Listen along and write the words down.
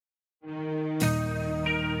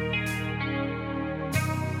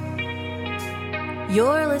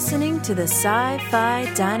You're listening to the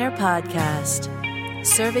SciFi Diner Podcast,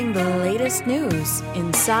 serving the latest news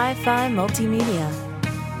in sci-fi multimedia.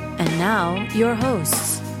 And now, your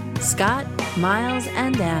hosts, Scott, Miles,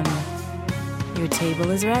 and Em. Your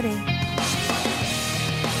table is ready.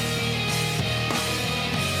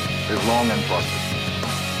 Is long and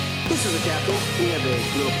prosperous. This is the captain. We have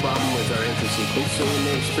a little problem with our entry sequence, so we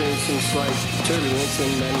may experience some slight turbulence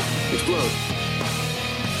and then explode.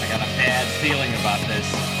 I got a bad feeling about this.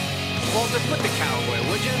 Walter, put the cow away,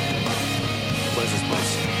 would you? Where's this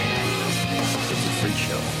place? It's a freak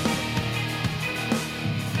show.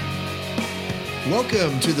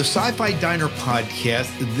 Welcome to the SciFi Diner Podcast.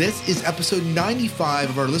 This is episode 95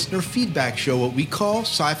 of our listener feedback show, what we call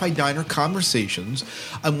Sci-Fi Diner Conversations.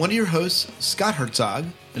 I'm one of your hosts, Scott Herzog.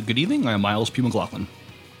 Good evening. I'm Miles P. McLaughlin.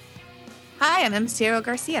 Hi, I'm Cero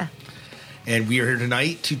Garcia. And we are here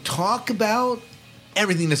tonight to talk about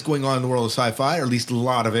everything that's going on in the world of sci-fi, or at least a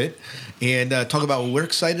lot of it, and talk about what we're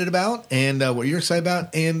excited about and what you're excited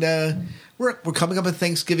about. And we're coming up with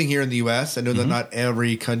Thanksgiving here in the U.S. I know that not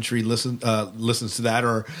every country listens to that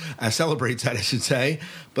or celebrates that, I should say.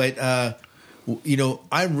 But,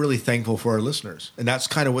 I'm really thankful for our listeners, and that's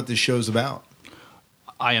kind of what this show's about.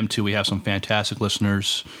 I am too. We have some fantastic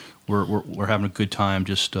listeners. We're having a good time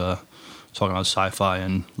just talking about sci-fi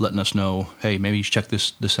and letting us know, hey, maybe you should check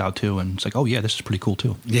this out too. And it's like, oh yeah, this is pretty cool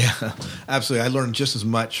too. Yeah, absolutely. I learned just as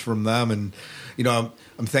much from them, and I'm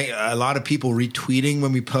thinking a lot of people retweeting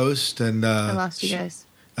when we post, and I lost you guys.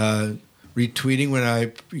 Retweeting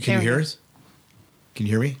when can you hear us? Can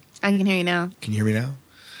you hear me? I can hear you now. Can you hear me now?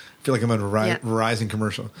 I feel like I'm on a Verizon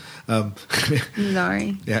commercial.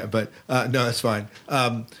 Sorry. Yeah, but no, that's fine.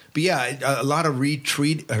 But yeah, a lot of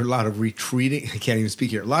retweeting. I can't even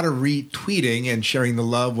speak here. A lot of retweeting and sharing the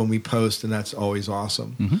love when we post, and that's always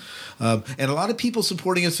awesome. And a lot of people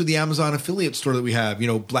supporting us through the Amazon affiliate store that we have.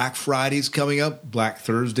 Black Friday's coming up, Black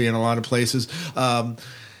Thursday in a lot of places.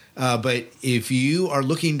 But if you are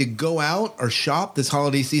looking to go out or shop this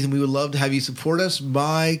holiday season, we would love to have you support us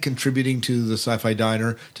by contributing to the Sci-Fi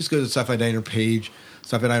Diner. Just go to the Sci-Fi Diner page,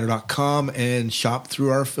 scifidiner.com, and shop through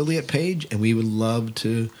our affiliate page. And we would love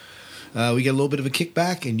to we get a little bit of a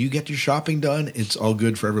kickback, and you get your shopping done. It's all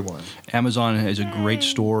good for everyone. Amazon is a great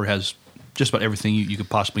store, has just about everything you could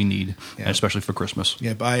possibly need, and especially for Christmas.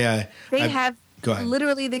 Yeah, they have go ahead.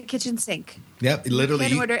 Literally the kitchen sink. Yep, literally. You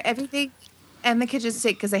can order everything and the kitchen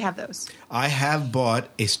sink because they have those. I have bought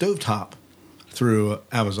a stovetop through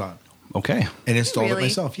Amazon. Okay. And installed Really? it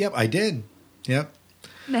myself. Yep, I did. Yep.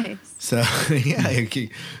 Nice. So, yeah,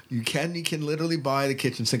 you can literally buy the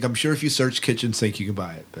kitchen sink. I'm sure if you search kitchen sink, you can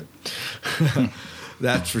buy it, but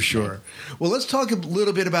that's for sure. Well, let's talk a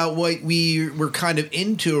little bit about what we're kind of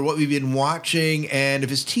into or what we've been watching, and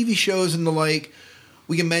if it's TV shows and the like,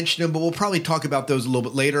 we can mention them, but we'll probably talk about those a little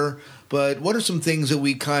bit later. But what are some things that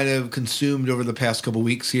we kind of consumed over the past couple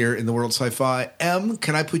weeks here in the world of sci-fi? Em,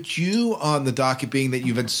 can I put you on the docket, being that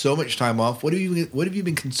you've had so much time off? What have you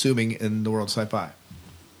been consuming in the world of sci-fi?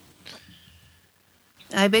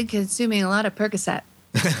 I've been consuming a lot of Percocet.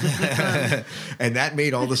 And that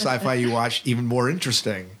made all the sci-fi you watched even more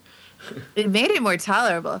interesting. It made it more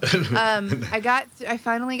tolerable. I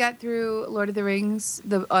finally got through Lord of the Rings,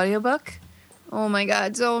 the audiobook. Oh my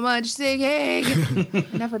God, so much singing.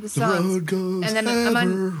 Enough with the songs. The road goes and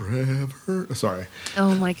then ever. Sorry.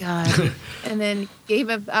 Oh my God. And then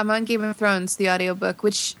I'm on Game of Thrones, the audiobook,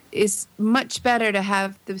 which is much better to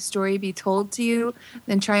have the story be told to you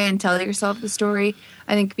than try and tell yourself the story.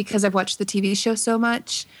 I think because I've watched the TV show so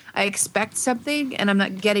much, I expect something and I'm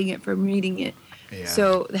not getting it from reading it. Yeah.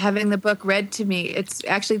 So having the book read to me, it's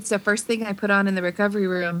the first thing I put on in the recovery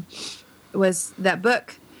room was that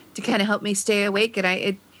book, to kind of help me stay awake, and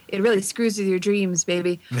it really screws with your dreams,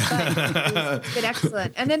 baby. But it's been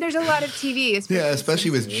excellent. And then there's a lot of TV.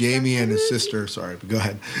 Especially with Jamie and his sister. Sorry, but go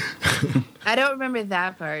ahead. I don't remember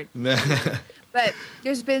that part. But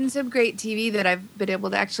there's been some great TV that I've been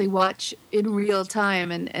able to actually watch in real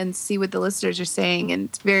time and see what the listeners are saying, and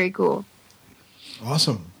it's very cool.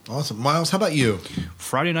 Awesome. Miles, how about you?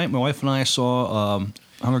 Friday night, my wife and I saw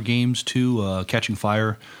Hunger Games 2, Catching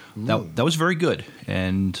Fire. That was very good,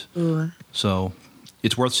 and so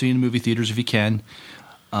it's worth seeing in movie theaters if you can.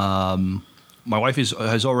 My wife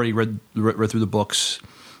has already read through the books,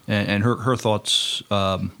 and her thoughts.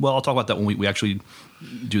 Well, I'll talk about that when we actually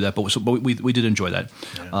do that. But we did enjoy that.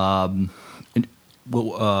 Yeah. And we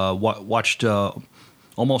watched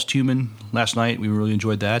Almost Human last night. We really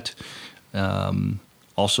enjoyed that.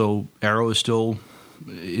 Also, Arrow is still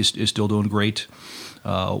doing great.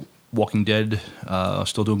 Walking Dead,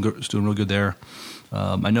 still doing real good there.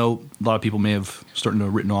 I know a lot of people may have started to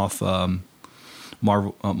written off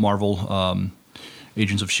Marvel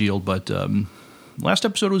Agents of S.H.I.E.L.D., but last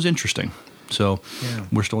episode was interesting. So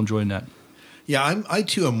we're still enjoying that. Yeah, I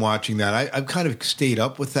too am watching that. I've kind of stayed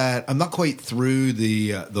up with that. I'm not quite through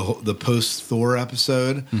the post Thor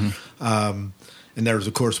episode, and there was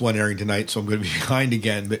of course one airing tonight, so I'm going to be behind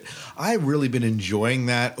again. But I've really been enjoying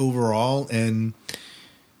that overall, and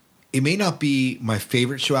it may not be my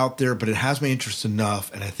favorite show out there, but it has my interest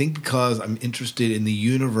enough, and I think because I'm interested in the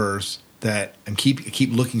universe that I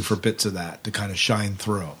keep looking for bits of that to kind of shine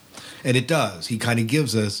through, and it does. He kind of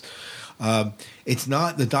gives us. It's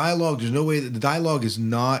not the dialogue. There's no way that the dialogue is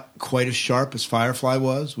not quite as sharp as Firefly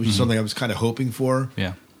was, which is something I was kind of hoping for.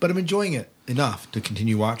 Yeah, but I'm enjoying it enough to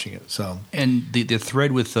continue watching it. So, and the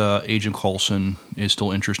thread with Agent Coulson is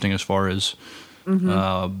still interesting as far as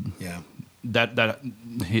that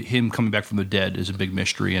him coming back from the dead is a big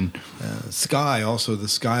mystery. And Sky, also the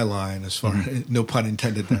Skyline, as far no pun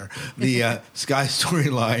intended there, the Sky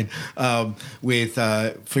storyline with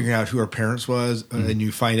figuring out who her parents was, and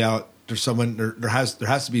you find out. There's someone there has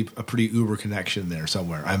to be a pretty uber connection there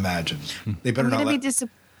somewhere. I imagine they better not.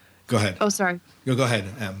 Go ahead. Oh, sorry. No, go ahead,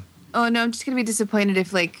 Em. Oh no, I'm just gonna be disappointed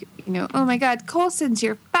if oh my God, Coulson's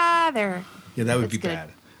your father. Yeah, that would be bad.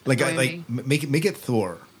 Like make it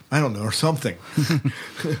Thor. I don't know, or something.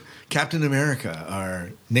 Captain America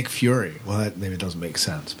or Nick Fury. Well, that maybe doesn't make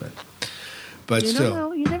sense, but you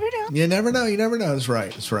still, you never know. You never know. You never know. That's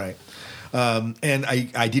right. That's right. And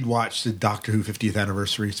I did watch the Doctor Who 50th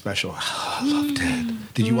anniversary special. Oh, I loved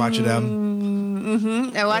it. Did you watch it,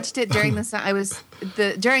 Em? I watched it during the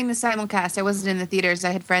simulcast. I wasn't in the theaters.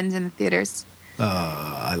 I had friends in the theaters.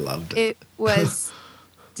 I loved it. It was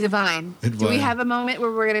divine. Do we have a moment where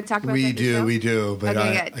we're going to talk about that? We do. But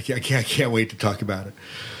okay, I can't wait to talk about it.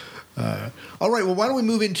 All right, well, why don't we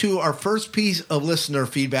move into our first piece of listener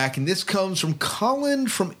feedback, and this comes from Colin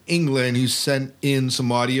from England, who sent in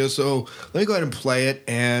some audio. So let me go ahead and play it,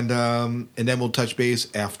 and then we'll touch base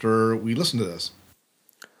after we listen to this.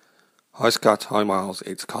 Hi, Scott. Hi, Miles.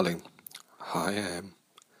 It's Colin. Hi,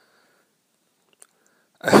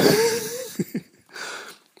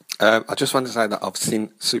 I just want to say that I've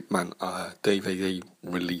seen Superman DVD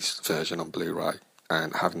release version on Blu-ray,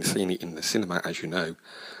 and having seen it in the cinema, as you know,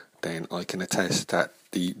 then I can attest that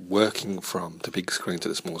the working from the big screen to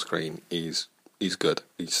the small screen is good.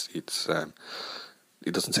 It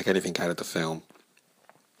doesn't take anything out of the film.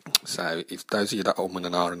 So if those of you that are umming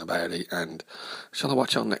and ahhing about it and shall I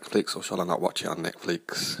watch it on Netflix or shall I not watch it on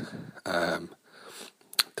Netflix,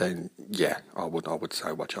 then yeah, I would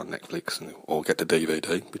say watch it on Netflix or get the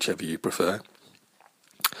DVD, whichever you prefer.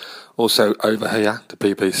 Also over here, the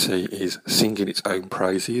BBC is singing its own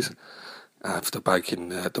praises after breaking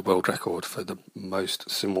the world record for the most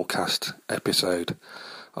simulcast episode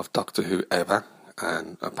of Doctor Who ever,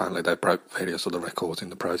 and apparently they broke various other records in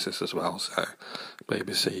the process as well. So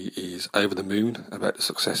BBC is over the moon about the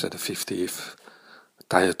success of the 50th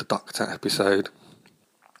Day of the Doctor episode.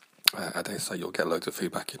 I dare say you'll get loads of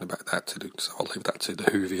feedback in about that too, so I'll leave that to the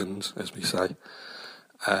Whovians, as we say.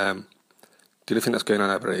 The other thing that's going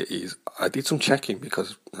on over here is I did some checking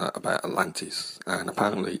because about Atlantis, and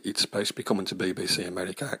apparently it's supposed to be coming to BBC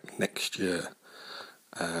America next year.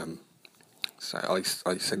 So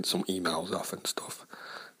I sent some emails off and stuff.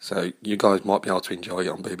 So you guys might be able to enjoy it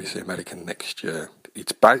on BBC America next year.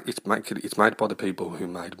 It's made by the people who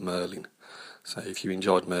made Merlin. So if you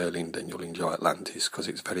enjoyed Merlin, then you'll enjoy Atlantis because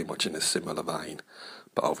it's very much in a similar vein,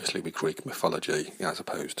 but obviously with Greek mythology as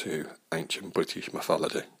opposed to ancient British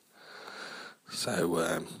mythology.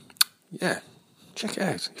 So, yeah, check it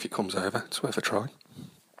out if it comes over. It's worth a try.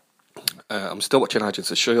 I'm still watching Agents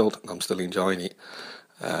of S.H.I.E.L.D. and I'm still enjoying it.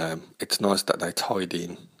 It's nice that they tied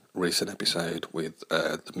in recent episode with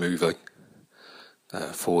the movie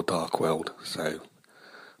For Dark World.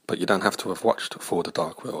 But you don't have to have watched For the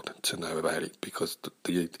Dark World to know about it because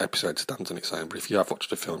the episode stands on its own. But if you have watched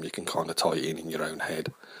the film, you can kind of tie it in your own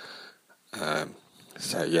head.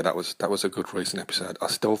 So yeah, that was a good recent episode. I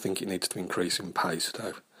still think it needs to increase in pace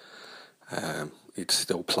though. It's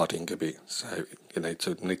still plodding a bit, so you need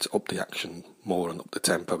to up the action more and up the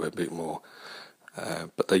tempo a bit more.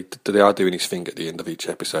 But they are doing this thing at the end of each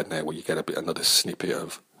episode now, where you get another snippet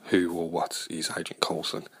of who or what is Agent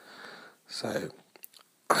Coulson. So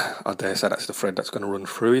I dare say that's the thread that's going to run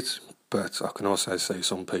through it. But I can also see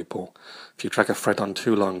some people, if you drag a thread on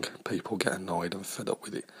too long, people get annoyed and fed up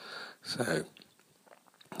with it. So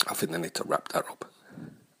I think they need to wrap that up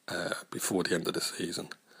before the end of the season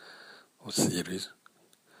or series.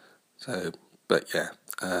 So, but yeah,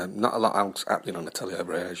 not a lot else happening on the telly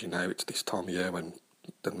over here. As you know, it's this time of year when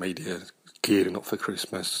the media is gearing up for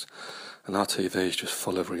Christmas. and our TV is just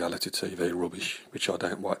full of reality TV rubbish, which I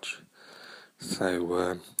don't watch.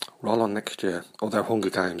 So roll on next year. Although Hunger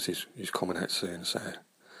Games is coming out soon, so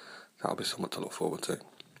that'll be something to look forward to.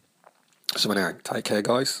 So anyway, take care,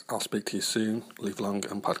 guys. I'll speak to you soon. Live long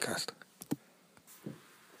and podcast.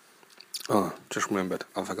 Oh, just remembered,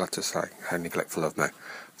 I forgot to say how neglectful of me.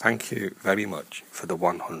 Thank you very much for the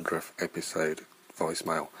 100th episode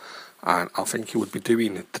voicemail. And I think you would be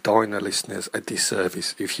doing the Diner listeners a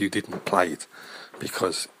disservice if you didn't play it,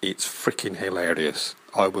 because it's freaking hilarious.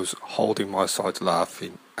 I was holding my sides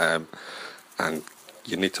laughing, and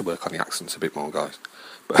you need to work on the accents a bit more, guys.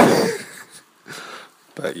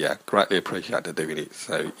 But yeah, greatly appreciated doing it.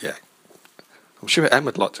 So yeah, I'm sure Em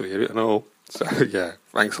would like to hear it and all. So yeah,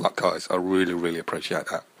 thanks a lot, guys. I really, really appreciate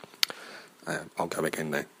that. I'll go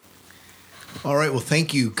again now. All right. Well,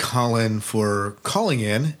 thank you, Colin, for calling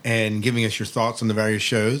in and giving us your thoughts on the various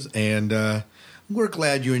shows. And we're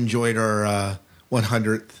glad you enjoyed our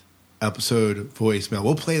 100th episode voicemail.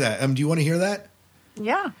 We'll play that. Do you want to hear that?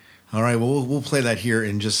 Yeah. All right. Well, we'll play that here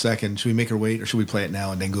in just a second. Should we make her wait, or should we play it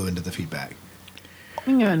now and then go into the feedback?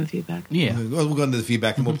 We can go into the feedback. Yeah. We'll go into the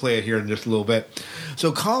feedback and we'll play it here in just a little bit.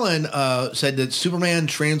 So Colin said that Superman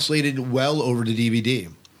translated well over to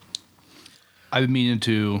DVD. I've been meaning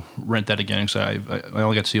to rent that again because I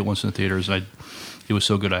only got to see it once in the theaters. It was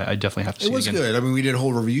so good. I definitely have to see it again. It was good. I mean, we did a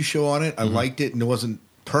whole review show on it. I liked it, and it wasn't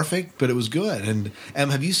perfect, but it was good. And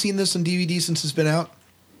have you seen this on DVD since it's been out?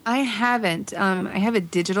 I haven't. I have a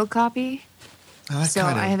digital copy, I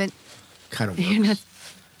haven't. Kind of. You're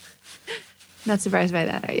not surprised by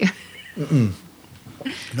that, are you?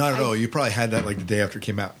 Not at all. You probably had that like the day after it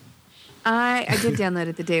came out. I did download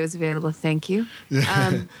it the day it was available. Thank you.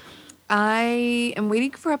 I am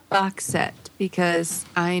waiting for a box set because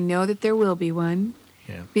I know that there will be one.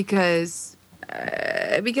 Yeah. Because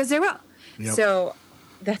there will. Yep. So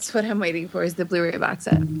that's what I'm waiting for, is the Blu-ray box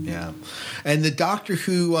set. Yeah. And the Doctor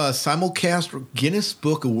Who simulcast Guinness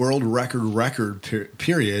Book of World Record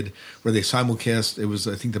period, where they simulcast, it was,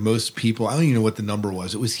 I think, the most people. I don't even know what the number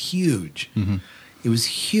was. It was huge. Mm-hmm. It was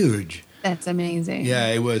huge. That's amazing. Yeah,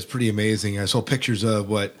 it was pretty amazing. I saw pictures of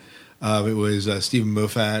what it was Stephen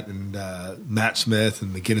Moffat and Matt Smith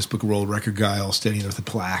and the Guinness Book of World Record guy all standing there with a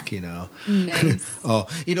plaque, Nice.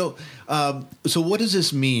 So what does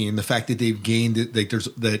this mean? The fact that they've gained it,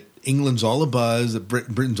 that England's all abuzz, that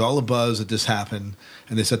Britain's all abuzz that this happened,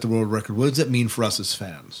 and they set the world record. What does that mean for us as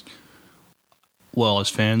fans? Well, as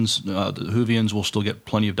fans, the Whovians will still get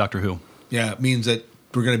plenty of Doctor Who. Yeah, it means that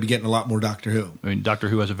we're going to be getting a lot more Doctor Who. I mean, Doctor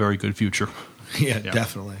Who has a very good future. Yeah,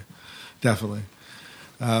 definitely.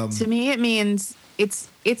 To me, it means it's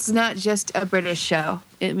not just a British show.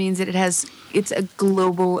 It means that it's a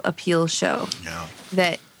global appeal show. Yeah.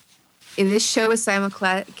 That this show is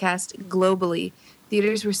simulcast globally.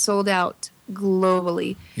 Theaters were sold out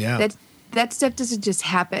globally. Yeah. That stuff doesn't just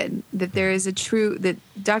happen. That there is that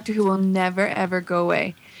Doctor Who will never ever go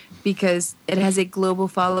away, because it has a global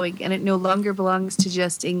following, and it no longer belongs to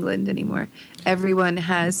just England anymore. Everyone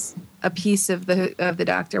has a piece of the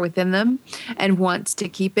Doctor within them and wants to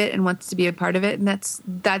keep it and wants to be a part of it, and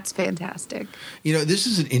that's fantastic. This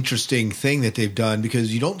is an interesting thing that they've done,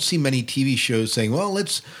 because you don't see many TV shows saying, "Well,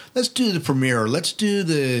 let's do the premiere, or let's do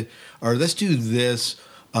this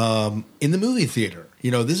in the movie theater."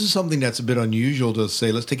 This is something that's a bit unusual to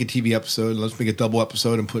say. Let's take a TV episode and let's make a double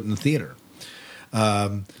episode and put it in the theater.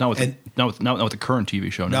 Not with the current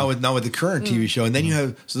TV show. Not with the current TV show, and then you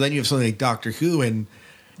have something like Doctor Who, and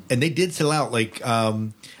they did sell out. Like I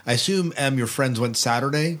assume your friends went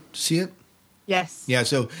Saturday to see it. Yes. Yeah.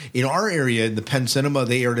 So in our area, in the Penn Cinema,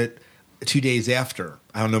 they aired it 2 days after.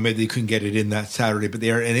 I don't know, maybe they couldn't get it in that Saturday, but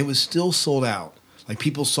and it was still sold out. Like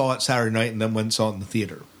people saw it Saturday night and then went and saw it in the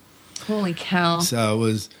theater. Holy cow! So it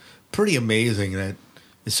was pretty amazing. That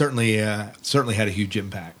it certainly had a huge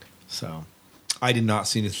impact. So. I did not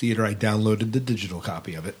see it in the theater. I downloaded the digital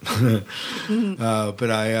copy of it, but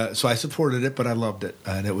I supported it. But I loved it,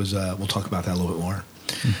 and it was. We'll talk about that a little bit more.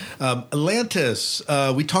 Atlantis.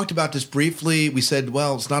 We talked about this briefly. We said,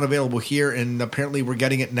 well, it's not available here, and apparently we're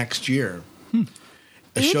getting it next year.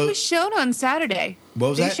 It was shown on Saturday. What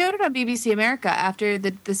was that? They showed it on BBC America after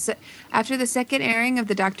the second airing of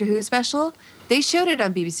the Doctor Who special. They showed it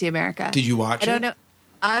on BBC America. Did you watch it? I don't know.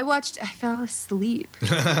 I fell asleep.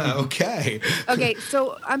 Okay. Okay,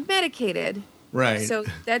 so I'm medicated. Right. So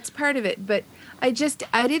that's part of it. But I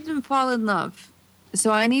didn't fall in love.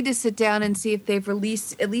 So I need to sit down and see if they've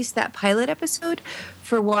released at least that pilot episode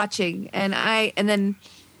for watching.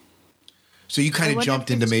 So you kind of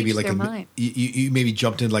jumped into maybe like you maybe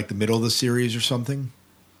jumped into like the middle of the series or something?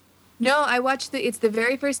 No, I watched it's the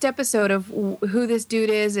very first episode of who this dude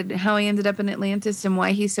is and how he ended up in Atlantis and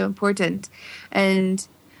why he's so important. And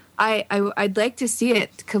I'd like to see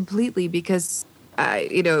it completely because I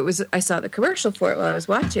saw the commercial for it while I was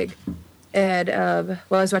watching, and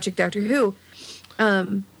while I was watching Doctor Who.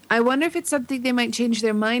 I wonder if it's something they might change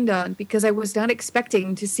their mind on because I was not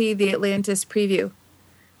expecting to see the Atlantis preview,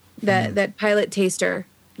 that pilot taster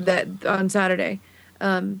that on Saturday.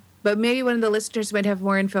 But maybe one of the listeners might have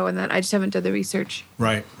more info on that. I just haven't done the research.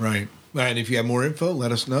 Right. And if you have more info,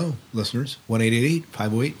 let us know, listeners.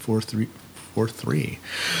 1-888-508-4343.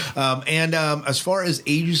 And as far as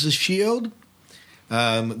Agents of S.H.I.E.L.D.,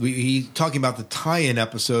 he's talking about the tie-in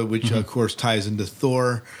episode, which of course ties into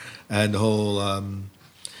Thor and the whole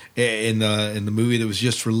in the movie that was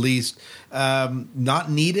just released.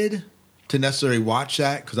 Not needed to necessarily watch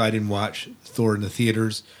that because I didn't watch Thor in the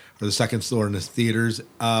theaters or the second Thor in the theaters,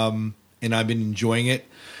 and I've been enjoying it.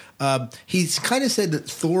 He's kind of said that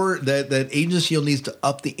that Agents of S.H.I.E.L.D. needs to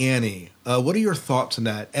up the ante. What are your thoughts on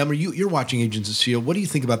that? Emma, you're watching Agents of S.H.I.E.L.D. What do you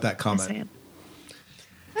think about that comment? I don't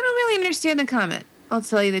really understand the comment. I'll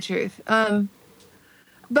tell you the truth. But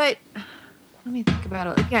let me think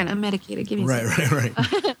about it. Again, I'm medicated. Give me a second.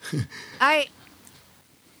 Right.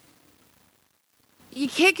 You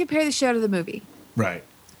can't compare the show to the movie. Right.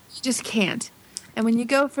 You just can't. And when you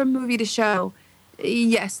go from movie to show,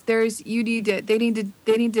 yes, they need to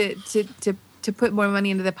put more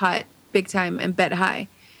money into the pot big time and bet high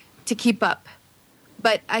to keep up.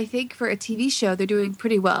 But I think for a TV show, they're doing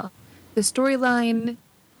pretty well. The storyline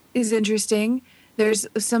is interesting. There's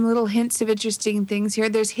some little hints of interesting things here.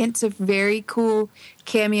 There's hints of very cool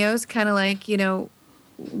cameos, kind of like,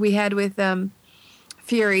 we had with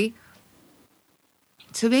Fury.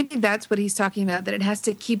 So maybe that's what he's talking about, that it has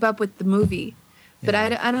to keep up with the movie. But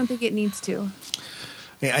I don't think it needs to.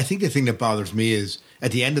 I think the thing that bothers me is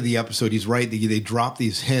at the end of the episode, he's right. They drop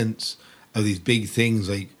these hints of these big things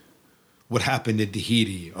like what happened in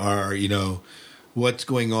Tahiti or, what's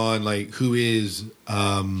going on, like who is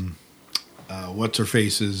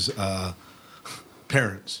what's-her-face's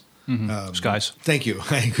parents. Sky's. Thank you.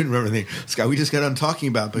 I couldn't remember the name. Sky. We just got on talking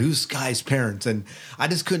about, but who's Sky's parents? And I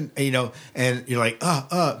just couldn't, and you're like,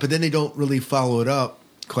 but then they don't really follow it up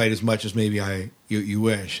quite as much as maybe you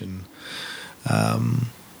wish. And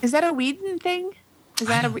is that a Whedon thing? Is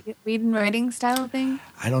that a Whedon writing style thing?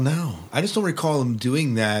 I don't know. I just don't recall him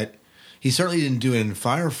doing that. He certainly didn't do it in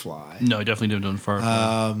Firefly. No, he definitely didn't do it in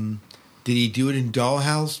Firefly. Did he do it in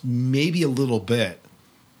Dollhouse? Maybe a little bit.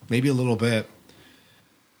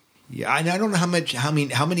 Yeah, I don't know how many. We can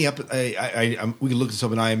look this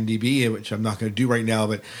up on IMDb, which I'm not going to do right now.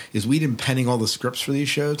 But is Whedon penning all the scripts for these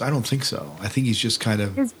shows? I don't think so. I think he's just kind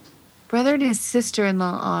of. His brother and his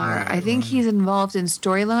sister-in-law are. Right, I think he's involved in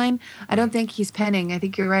storyline. I don't think he's penning. I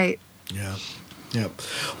think you're right. Yeah.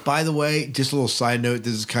 By the way, just a little side note.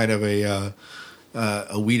 This is kind of a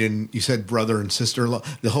Whedon. You said brother and sister-in-law.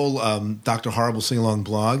 The whole Dr. Horrible sing-along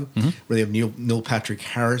blog where they have Neil Patrick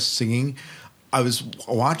Harris singing. I was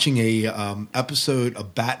watching a episode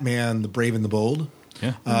of Batman: The Brave and the Bold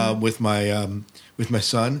with my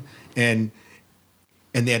son, and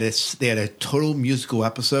they had a total musical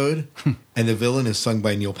episode, and the villain is sung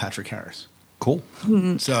by Neil Patrick Harris. Cool.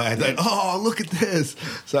 So I thought, oh, look at this!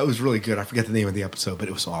 So that was really good. I forget the name of the episode, but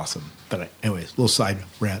it was awesome. But anyways, a little side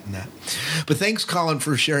rant in that. But thanks, Colin,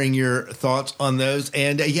 for sharing your thoughts on those.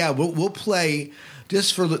 And we'll play.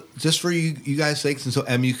 Just for you guys' sakes, and so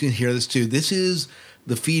Em, you can hear this too. This is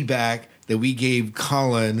the feedback that we gave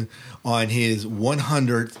Colin on his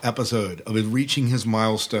 100th episode of reaching his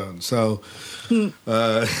milestone. So that's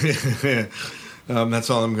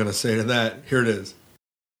all I'm going to say to that. Here it is.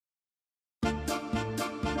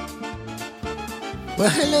 Well,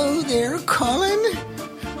 hello there, Colin.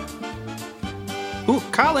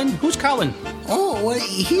 Colin? Who's Colin? Oh, well,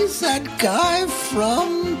 he's that guy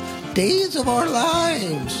from Days of Our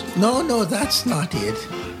Lives. No, that's not it.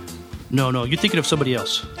 No, you're thinking of somebody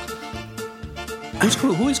else.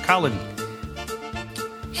 Who is Colin?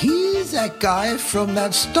 He's that guy from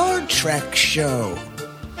that Star Trek show.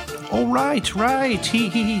 Oh, right.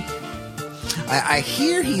 He. I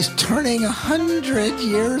hear he's turning 100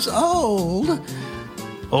 years old.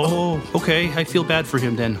 Oh, okay. I feel bad for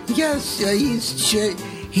him then. Yes,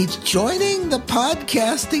 he's joining the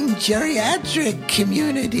podcasting geriatric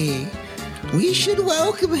community. We should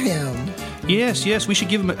welcome him. Yes, we should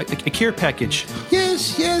give him a care package.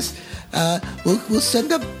 Yes. We'll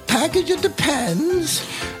send a package of Depends.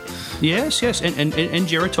 Yes, and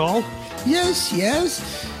Geritol. Yes.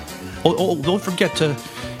 Oh, don't forget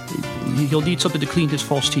he'll need something to clean his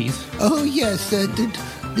false teeth. Oh, yes,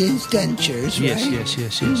 his dentures, right? Yes.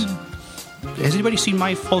 Has anybody seen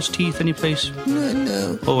my false teeth anyplace?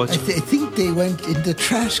 No. Oh, I think they went in the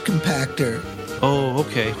trash compactor. Oh,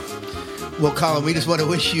 okay. Well, Colin, we just want to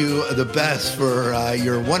wish you the best for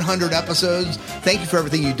your 100 episodes. Thank you for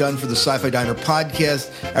everything you've done for the Sci-Fi Diner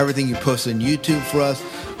podcast, everything you post on YouTube for us.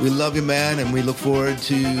 We love you, man, and we look forward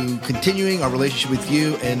to continuing our relationship with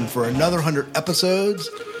you and for another 100 episodes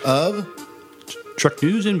of Trek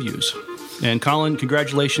News and Views. And Colin,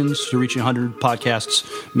 congratulations to reaching 100 podcasts.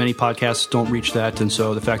 Many podcasts don't reach that, and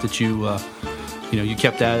so the fact that you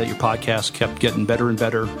kept at it, your podcast kept getting better and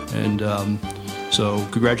better, and so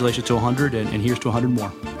congratulations to 100, and here's to 100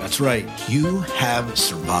 more. That's right. You have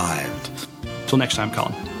survived. Till next time,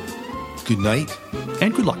 Colin. Good night.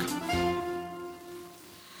 And good luck.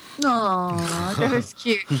 Aw, that was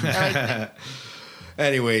cute. I like that.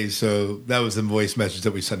 Anyway, so that was the voice message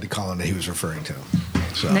that we sent to Colin that he was referring to.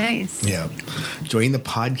 So, Nice. Yeah. Join the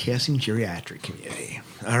podcasting geriatric community.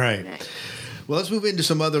 All right. Nice. Well, let's move into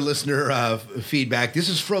some other listener feedback. This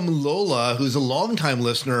is from Lola, who's a longtime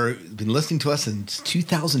listener, been listening to us since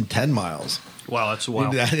 2010, Miles. Wow, that's a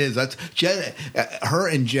while. That is. That's Jen, her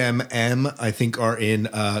and Gem M, I think, are in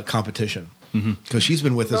competition. Because she's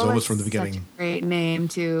been with us Lola's almost from the beginning. Such a great name,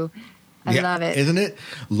 too. I love it. Isn't it?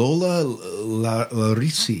 Lola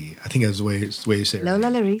Larisi. I think that's the way you say it.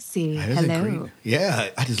 Lola Larisi. That is a Hello. great- yeah,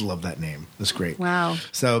 I just love that name. That's great. Wow.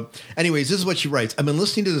 So, anyways, this is what she writes. I've been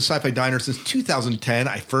listening to the Sci-Fi Diner since 2010.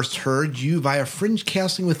 I first heard you via Fringe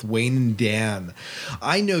Casting with Wayne and Dan.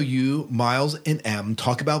 I know you, Miles, and M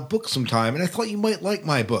talk about books sometime, and I thought you might like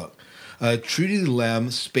my book. Trudy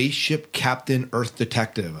Lem, Spaceship Captain Earth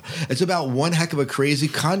Detective. It's about one heck of a crazy,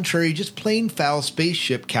 contrary, just plain foul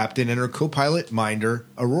spaceship captain and her co-pilot minder,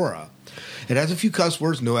 Aurora. It has a few cuss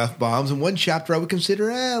words, no F-bombs, and one chapter I would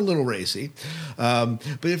consider a little racy. But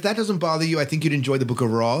if that doesn't bother you, I think you'd enjoy the book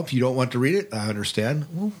overall. If you don't want to read it, I understand.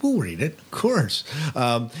 We'll read it, of course.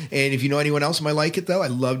 And if you know anyone else who might like it, though,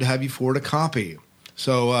 I'd love to have you forward a copy.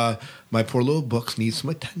 So my poor little books need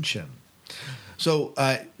some attention. So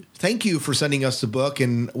thank you for sending us the book.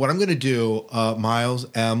 And what I'm going to do, Miles,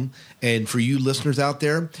 M, and for you listeners out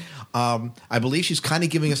there, I believe she's kind of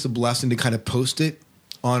giving us the blessing to kind of post it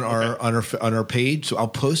on our page. So I'll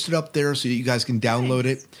post it up there so you guys can download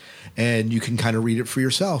it and you can kind of read it for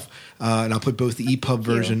yourself. And I'll put both the EPUB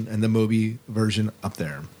version and the Mobi version up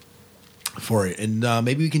there for it. And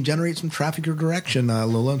maybe we can generate some traffic or direction,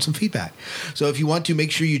 Lola, and some feedback. So if you want to,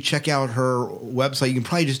 make sure you check out her website. You can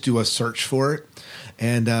probably just do a search for it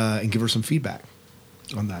and give her some feedback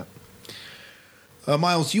on that.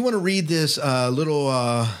 Miles, do you want to read this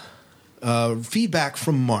little feedback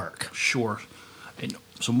from Mark? Sure. And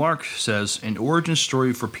so Mark says, an origin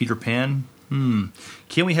story for Peter Pan?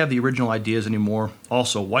 Can't we have the original ideas anymore?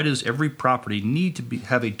 Also, why does every property need to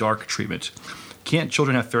have a dark treatment? Can't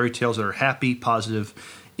children have fairy tales that are happy, positive,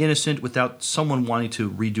 innocent, without someone wanting to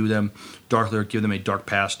redo them darkly or give them a dark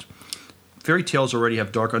past? Fairy tales already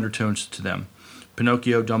have dark undertones to them.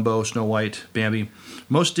 Pinocchio, Dumbo, Snow White, Bambi.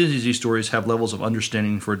 Most Disney stories have levels of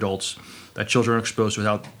understanding for adults that children are exposed to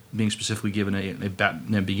without being specifically given a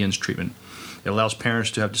Batman Begins treatment. It allows parents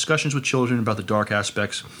to have discussions with children about the dark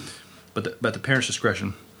aspects, but the parents'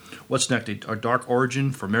 discretion. What's next? A dark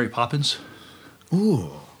origin for Mary Poppins?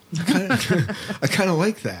 Ooh. I kind of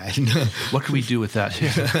like that. What can we do with that?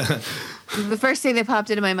 The first thing that popped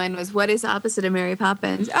into my mind was, what is opposite of Mary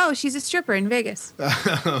Poppins? Oh, she's a stripper in Vegas.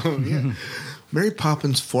 Oh, yeah. Mary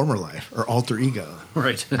Poppins' former life or alter ego.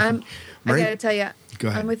 Right. I got to tell you, Go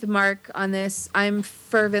ahead. I'm with Mark on this. I'm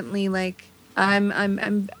fervently I'm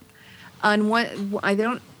on one.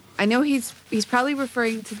 I know he's probably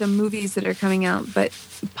referring to the movies that are coming out, but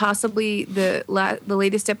possibly the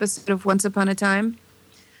latest episode of Once Upon a Time,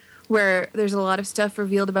 where there's a lot of stuff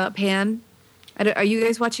revealed about Pan. Are you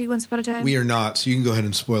guys watching Once Upon a Time? We are not, so you can go ahead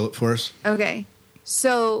and spoil it for us. Okay.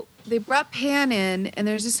 So they brought Pan in, and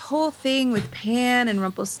there's this whole thing with Pan and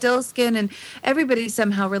Rumpelstiltskin, and everybody's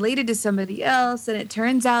somehow related to somebody else, and it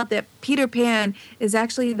turns out that Peter Pan is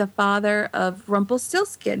actually the father of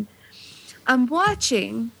Rumpelstiltskin. I'm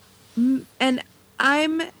watching, and I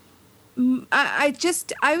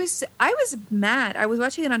was mad. I was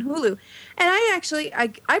watching it on Hulu,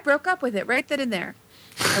 and I broke up with it right then and there.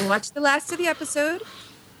 I watched the last of the episode,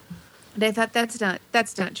 and I thought that's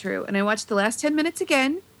not true. And I watched the last 10 minutes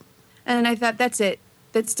again, and I thought that's it.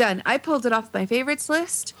 That's done. I pulled it off my favorites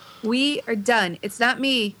list. We are done. It's not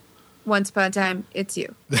me. Once upon a time, it's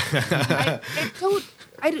you.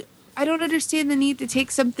 I don't understand the need to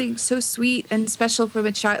take something so sweet and special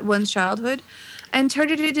from one's childhood and turn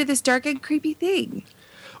it into this dark and creepy thing.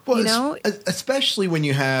 Well, you know? especially when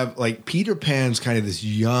you have, like, Peter Pan's kind of this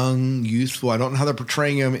young, youthful. I don't know how they're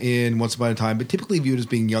portraying him in Once Upon a Time, but typically viewed as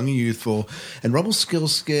being young and youthful. And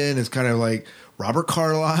Rumpelstiltskin is kind of like Robert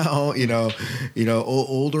Carlyle,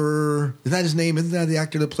 older. Is that his name? Isn't that the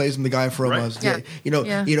actor that plays him? The guy from Right. us? Yeah.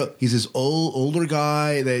 He's this older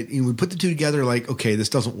guy that we put the two together. Like, okay, this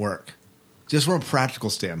doesn't work, just from a practical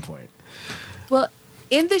standpoint. Well,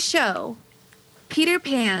 in the show, Peter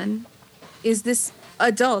Pan is this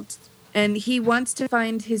adult, and he wants to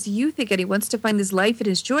find his youth again. He wants to find his life and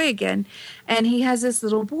his joy again. And he has this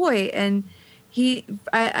little boy, and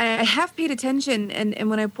I have paid attention, and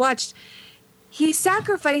when I've watched, he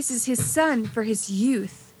sacrifices his son for his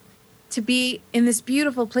youth to be in this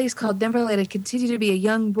beautiful place called Neverland and continue to be a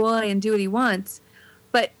young boy and do what he wants.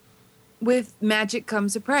 But with magic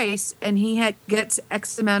comes a price, and he gets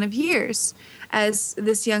X amount of years as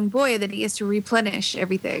this young boy that he has to replenish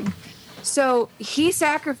everything. So he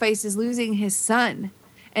sacrifices losing his son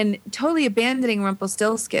and totally abandoning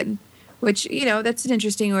Rumpelstiltskin, which, that's an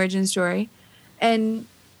interesting origin story. And,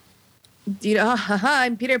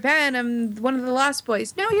 I'm Peter Pan. I'm one of the Lost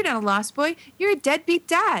Boys. No, you're not a Lost Boy. You're a deadbeat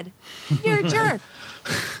dad. You're a jerk.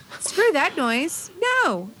 Screw that noise.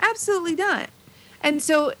 No, absolutely not. And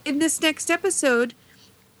so in this episode,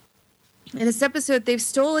 they've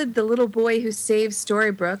stolen the little boy who saves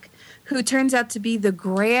Storybrooke, who turns out to be the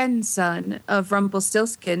grandson of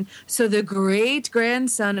Rumpelstiltskin, so the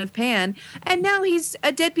great-grandson of Pan, and now he's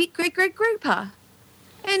a deadbeat great-great-grandpa.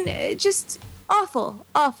 And just awful.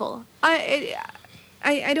 I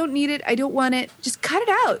don't need it. I don't want it. Just cut it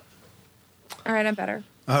out. All right, I'm better.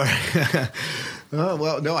 All right.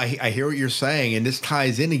 Well, no, I hear what you're saying, and this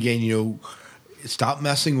ties in again, stop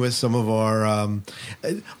messing with some of our on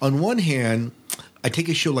one hand, I take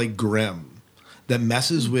a show like Grimm that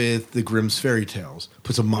messes with the Grimm's fairy tales,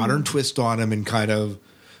 puts a modern twist on them and kind of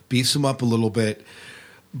beefs them up a little bit,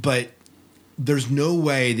 but there's no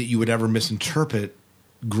way that you would ever misinterpret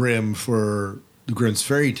Grimm for the Grimm's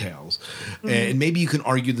fairy tales. And maybe you can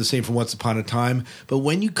argue the same for Once Upon a Time, but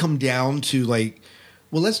when you come down to, like,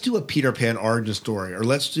 well, let's do a Peter Pan origin story, or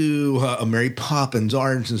let's do a Mary Poppins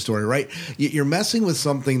origin story, right? You're messing with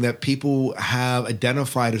something that people have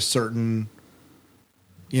identified a certain,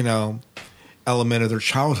 element of their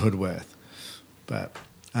childhood with. But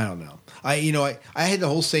I don't know. I had the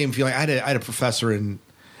whole same feeling. I had a professor in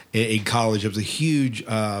college that was a huge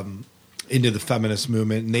into the feminist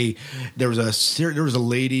movement, and there was a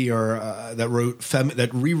lady that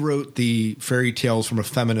rewrote the fairy tales from a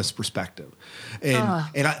feminist perspective,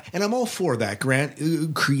 and I'm all for that.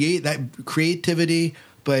 Grant, create that creativity,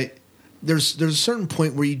 but there's a certain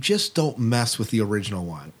point where you just don't mess with the original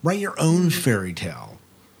one. Write your own fairy tale,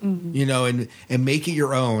 and make it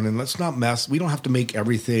your own, and let's not mess. We don't have to make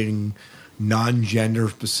everything non-gender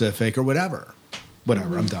specific or whatever.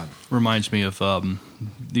 I'm done. Reminds me of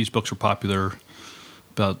these books were popular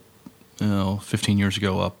about 15 years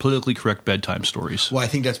ago. Politically correct bedtime stories. Well, I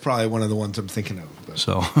think that's probably one of the ones I'm thinking of. But.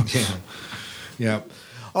 So, yeah.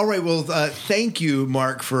 All right. Well, thank you,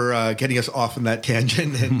 Mark, for getting us off on that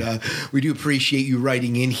tangent, and we do appreciate you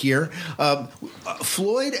writing in here.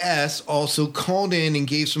 Floyd S. also called in and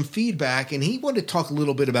gave some feedback, and he wanted to talk a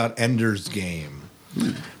little bit about Ender's Game.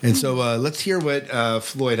 And so let's hear what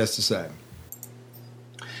Floyd has to say.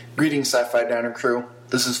 Greetings, Sci-Fi Diner crew.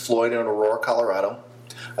 This is Floyd in Aurora, Colorado.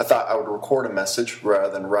 I thought I would record a message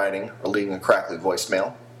rather than writing or leaving a crackly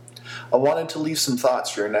voicemail. I wanted to leave some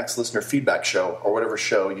thoughts for your next listener feedback show or whatever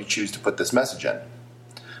show you choose to put this message in.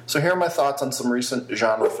 So here are my thoughts on some recent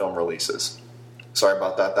genre film releases. Sorry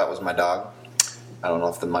about that, that was my dog. I don't know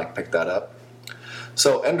if the mic picked that up.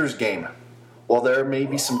 So, Ender's Game. While there may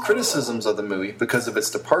be some criticisms of the movie because of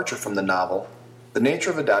its departure from the novel, the nature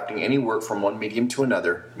of adapting any work from one medium to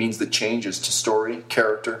another means that changes to story,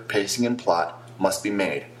 character, pacing, and plot must be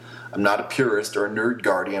made. I'm not a purist or a nerd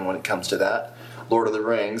guardian when it comes to that. Lord of the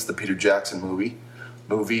Rings, the Peter Jackson movies,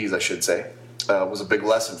 was a big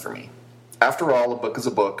lesson for me. After all, a book is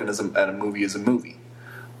a book and a movie is a movie.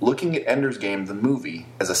 Looking at Ender's Game, the movie,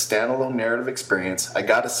 as a standalone narrative experience, I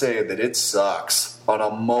gotta say that it sucks on a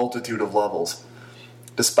multitude of levels.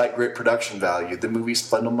 Despite great production value, the movie's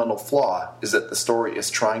fundamental flaw is that the story is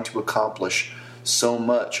trying to accomplish so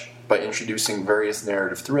much by introducing various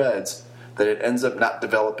narrative threads that it ends up not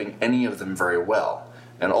developing any of them very well,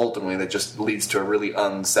 and ultimately that just leads to a really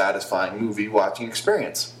unsatisfying movie watching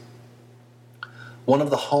experience. One of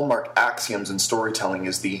the hallmark axioms in storytelling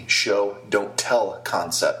is the show, don't tell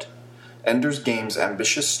concept. Ender's Game's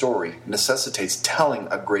ambitious story necessitates telling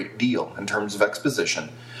a great deal in terms of exposition,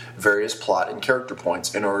 various plot and character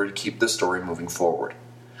points in order to keep the story moving forward.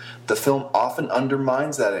 The film often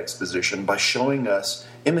undermines that exposition by showing us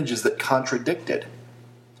images that contradict it.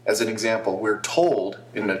 As an example, we're told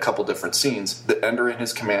in a couple different scenes that Ender and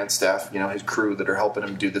his command staff, his crew that are helping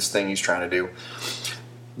him do this thing he's trying to do,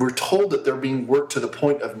 we're told that they're being worked to the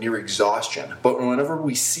point of near exhaustion. But whenever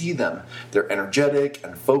we see them, they're energetic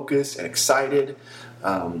and focused and excited,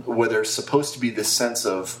 where there's supposed to be this sense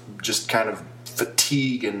of just kind of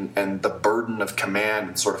fatigue and the burden of command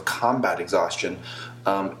and sort of combat exhaustion.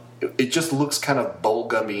 It just looks kind of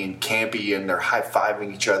bubblegummy and campy, and they're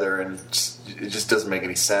high-fiving each other, and it just doesn't make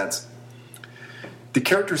any sense. The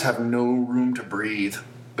characters have no room to breathe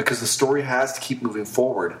because the story has to keep moving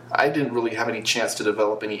forward. I didn't really have any chance to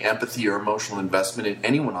develop any empathy or emotional investment in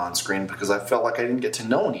anyone on screen because I felt like I didn't get to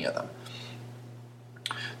know any of them.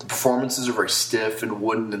 The performances are very stiff and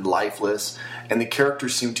wooden and lifeless, and the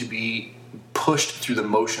characters seem to be pushed through the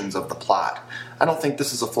motions of the plot. I don't think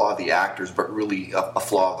this is a flaw of the actors, but really a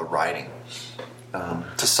flaw of the writing.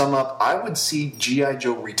 To sum up, I would see G.I.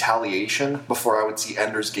 Joe Retaliation before I would see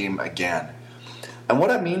Ender's Game again. And what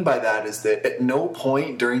I mean by that is that at no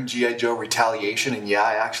point during G.I. Joe Retaliation, and yeah,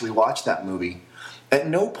 I actually watched that movie, at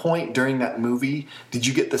no point during that movie did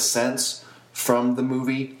you get the sense from the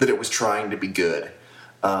movie that it was trying to be good.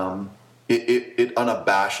 It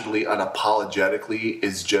unabashedly, unapologetically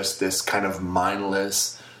is just this kind of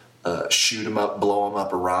mindless shoot 'em up, blow 'em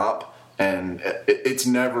up romp. And it's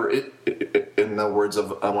never, in the words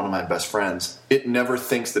of one of my best friends, it never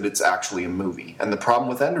thinks that it's actually a movie. And the problem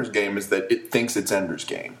with Ender's Game is that it thinks it's Ender's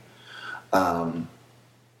Game.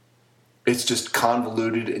 It's just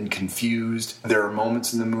convoluted and confused. There are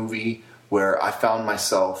moments in the movie where I found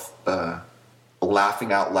myself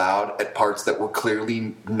laughing out loud at parts that were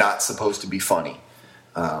clearly not supposed to be funny.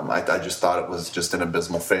 I just thought it was just an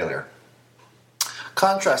abysmal failure.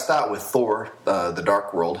 Contrast that with Thor, The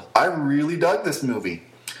Dark World. I really dug this movie.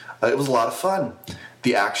 It was a lot of fun.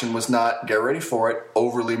 The action was not, get ready for it,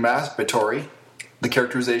 overly masturbatory. The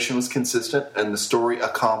characterization was consistent, and the story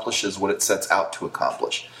accomplishes what it sets out to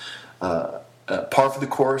accomplish. Par for the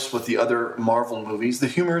course with the other Marvel movies. The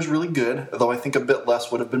humor is really good, although I think a bit less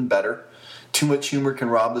would have been better. Too much humor can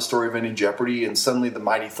rob the story of any jeopardy, and suddenly the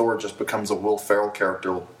mighty Thor just becomes a Will Ferrell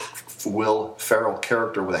character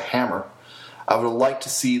with a hammer. I would have liked to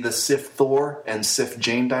see the Sif Thor and Sif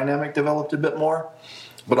Jane dynamic developed a bit more,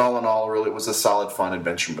 but all in all, really, it was a solid, fun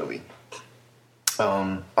adventure movie.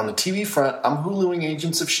 On the TV front, I'm Huluing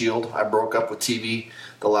Agents of S.H.I.E.L.D. I broke up with TV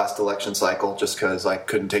the last election cycle just because I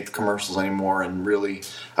couldn't take the commercials anymore, and really,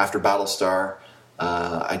 after Battlestar,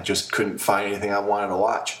 I just couldn't find anything I wanted to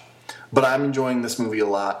watch. But I'm enjoying this movie a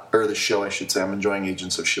lot, or the show, I should say. I'm enjoying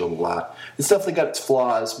Agents of S.H.I.E.L.D. a lot. It's definitely got its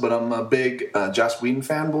flaws, but I'm a big Joss Whedon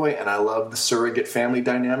fanboy, and I love the surrogate family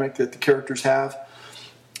dynamic that the characters have.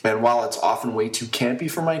 And while it's often way too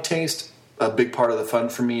campy for my taste, a big part of the fun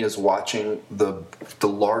for me is watching the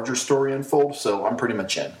larger story unfold, so I'm pretty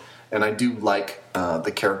much in. And I do like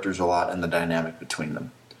the characters a lot and the dynamic between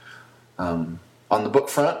them. On the book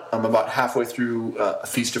front, I'm about halfway through A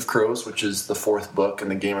Feast of Crows, which is the 4th book in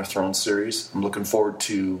the Game of Thrones series. I'm looking forward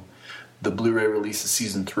to the Blu-ray release of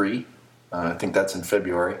Season 3. I think that's in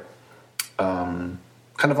February. Kind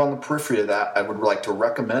of on the periphery of that, I would like to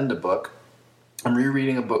recommend a book. I'm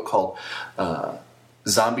rereading a book called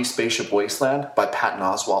Zombie Spaceship Wasteland by Patton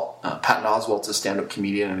Oswalt. Patton Oswalt's a stand-up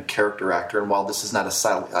comedian and a character actor, and while this is not a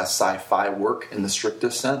sci-fi work in the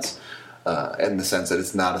strictest sense, in the sense that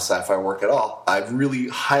it's not a sci-fi work at all, I really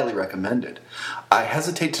highly recommend it. I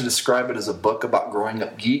hesitate to describe it as a book about growing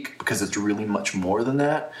up geek because it's really much more than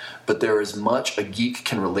that, but there is much a geek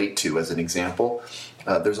can relate to. As an example,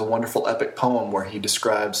 there's a wonderful epic poem where he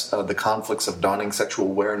describes the conflicts of dawning sexual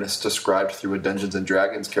awareness described through a Dungeons &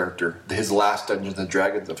 Dragons character, his last Dungeons &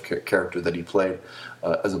 Dragons character that he played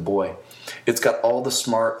as a boy. It's got all the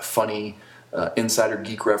smart, funny, insider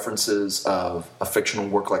geek references of a fictional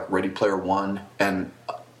work like Ready Player One, and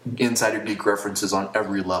insider geek references on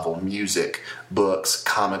every level: music, books,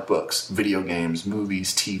 comic books, video games,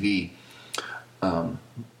 movies, TV.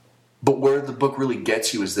 But where the book really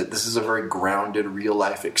gets you is that this is a very grounded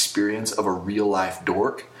real-life experience of a real-life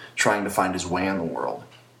dork trying to find his way in the world.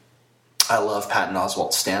 I love Patton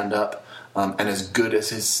Oswalt's stand-up, and as good as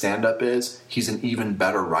his stand-up is, he's an even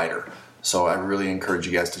better writer. So I really encourage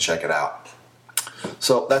you guys to check it out.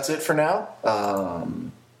 So that's it for now. I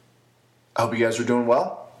hope you guys are doing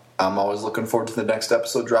well. I'm always looking forward to the next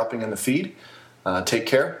episode dropping in the feed. Take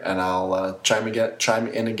care, and I'll chime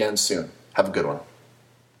in again soon. Have a good one.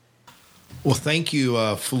 Well, thank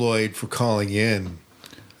you, Floyd, for calling in.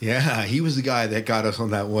 Yeah, he was the guy that got us on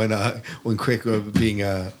that one quick of being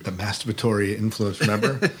the masturbatory influence,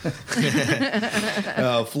 remember?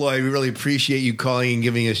 Floyd, we really appreciate you calling and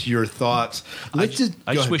giving us your thoughts. I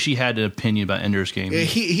just wish he had an opinion about Ender's Game.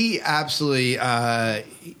 He absolutely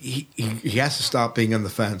he has to stop being on the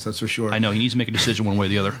fence, that's for sure. I know, he needs to make a decision one way or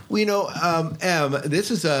the other. Well, you know, Em, this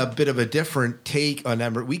is a bit of a different take on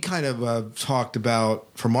Ember. We kind of talked about,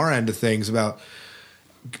 from our end of things, about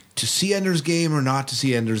to see Ender's Game or not to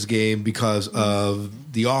see Ender's Game because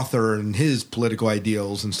of the author and his political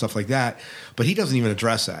ideals and stuff like that. But he doesn't even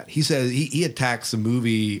address that. He says he attacks the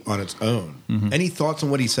movie on its own. Mm-hmm. Any thoughts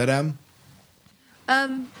on what he said, Em?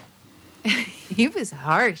 He was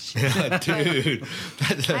harsh. Yeah, dude.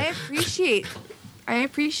 I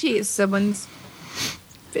appreciate someone's.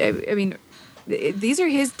 I mean, these are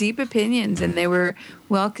his deep opinions, and they were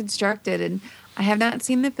well constructed. And I have not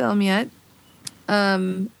seen the film yet.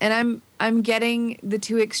 And I'm getting the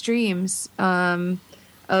two extremes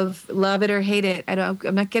of love it or hate it.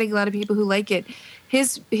 I'm not getting a lot of people who like it.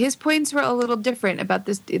 His points were a little different about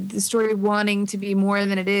the story wanting to be more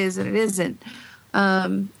than it is and it isn't.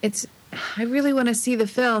 I really want to see the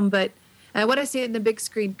film, but I want to see it in the big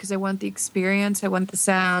screen because I want the experience. I want the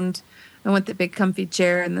sound. I want the big comfy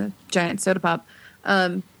chair and the giant soda pop.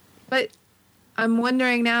 But I'm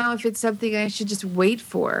wondering now if it's something I should just wait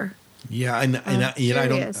for. Yeah, I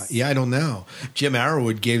don't know. Jim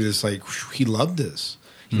Arrowwood gave this he loved this.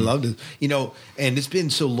 He loved it. You know, and it's been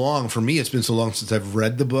so long for me. It's been so long since I've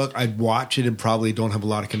read the book. I'd watch it and probably don't have a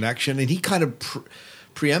lot of connection. And he kind of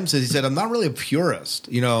preempts it. He said, "I'm not really a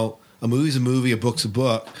purist. You know, a movie's a movie, a book's a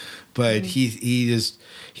book." But he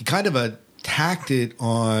kind of attacked it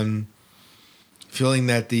on feeling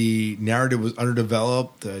that the narrative was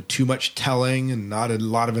underdeveloped, too much telling, and not a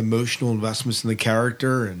lot of emotional investments in the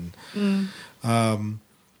character. And I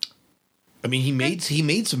mean, he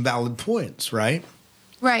made some valid points, right?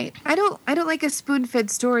 Right. I don't like a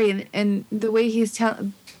spoon-fed story, and the way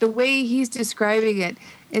he's describing it,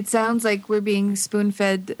 it sounds like we're being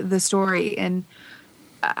spoon-fed the story. And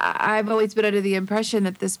I've always been under the impression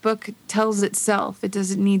that this book tells itself; it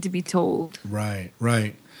doesn't need to be told. Right.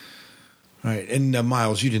 And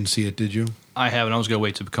Miles, you didn't see it, did you? I haven't. I was going to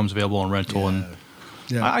wait till it becomes available on rental, and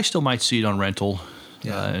I still might see it on rental.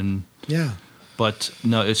 But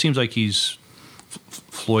no, it seems like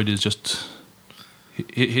Floyd is just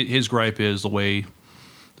his gripe is the way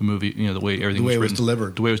the movie, the way everything was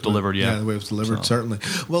delivered. The way it was delivered, yeah. The way it was delivered, certainly.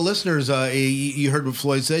 Well, listeners, you heard what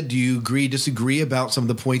Floyd said. Do you agree, disagree about some of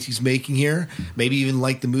the points he's making here? Maybe even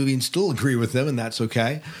like the movie and still agree with them, and that's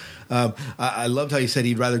okay. I loved how he said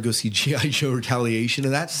he'd rather go see G.I. Joe Retaliation,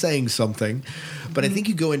 and that's saying something. But I think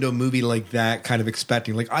you go into a movie like that kind of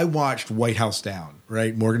expecting. Like, I watched White House Down,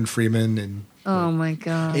 right? Morgan Freeman and... Oh, my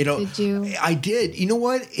God. Did you? I did. You know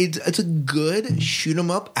what? It's a good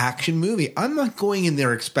shoot-'em-up action movie. I'm not going in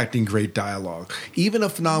there expecting great dialogue, even a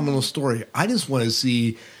phenomenal story. I just want to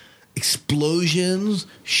see explosions,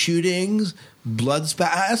 shootings, blood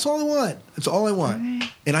spat. That's all I want. That's all I want.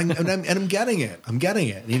 Right. And I'm getting it. I'm getting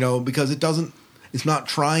it. Because it's not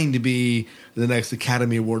trying to be the next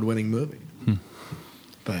Academy Award winning movie.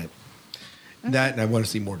 But that, and I want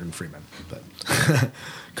to see Morgan Freeman, but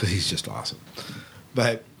because he's just awesome.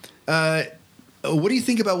 But what do you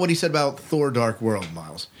think about what he said about Thor: Dark World,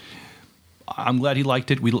 Miles? I'm glad he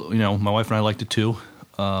liked it. My wife and I liked it too.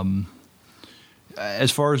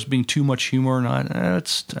 As far as being too much humor or not,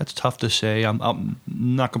 that's tough to say. I'm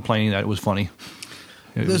not complaining that it was funny.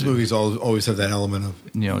 Those movies always have that element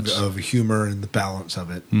of humor and the balance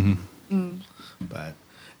of it. Mm-hmm. But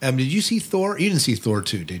did you see Thor? You didn't see Thor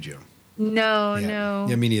 2, did you? No.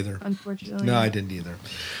 Yeah, me neither. Unfortunately, no, I didn't either.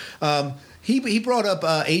 He brought up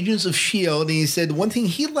Agents of S.H.I.E.L.D., and he said one thing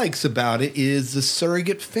he likes about it is the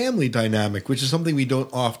surrogate family dynamic, which is something we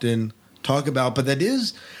don't often talk about, but that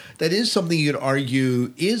is something you could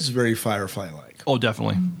argue is very Firefly-like. Oh,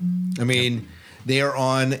 definitely. I mean, they are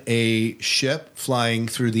on a ship flying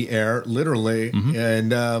through the air, literally,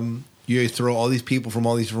 and you throw all these people from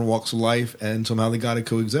all these different walks of life, and somehow they got to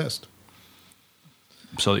coexist.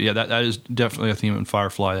 So, yeah, that is definitely a theme in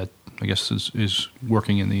Firefly that I guess is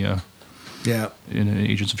working in the in an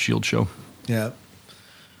Agents of S.H.I.E.L.D. show. Yeah.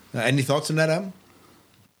 Any thoughts on that, Em?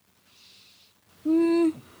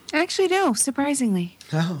 Actually, no. Surprisingly.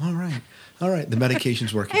 Oh, all right. The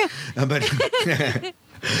medication's working. Are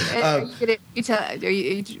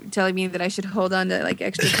you telling me that I should hold on to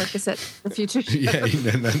extra Percocet for the future show? Yeah,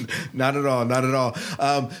 not at all.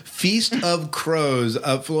 Feast of Crows.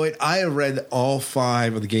 Floyd, I have read all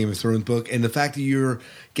 5 of the Game of Thrones book, and the fact that you're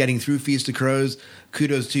getting through Feast of Crows,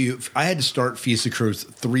 kudos to you. I had to start Feast of Crows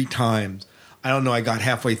 3 times. I don't know, I got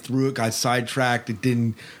halfway through it, got sidetracked. It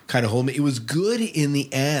didn't kind of hold me. It was good in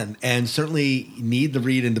the end, and certainly need to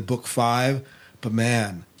read into book 5. But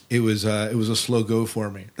man, it was a slow go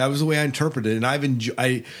for me. That was the way I interpreted it.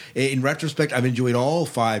 And in retrospect, I've enjoyed all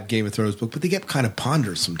 5 Game of Thrones books, but they get kind of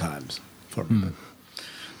ponderous sometimes for me.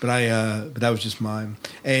 But that was just mine.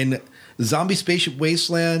 And Zombie Spaceship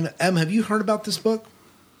Wasteland. Em, have you heard about this book?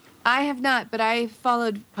 I have not, but I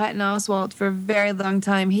followed Patton Oswalt for a very long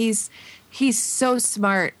time. He's so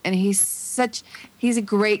smart, and he's a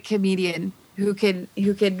great comedian who can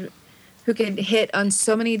hit on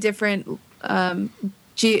so many different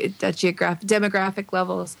demographic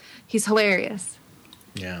levels. He's hilarious.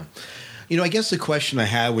 Yeah. I guess the question I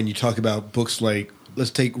have when you talk about books like,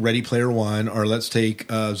 let's take Ready Player One, or let's take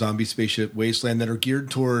Zombie Spaceship Wasteland, that are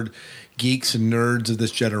geared toward geeks and nerds of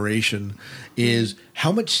this generation, is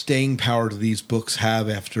how much staying power do these books have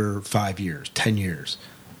after 5 years, 10 years?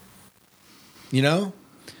 I'm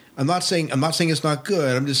not saying it's not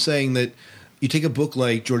good. I'm just saying that you take a book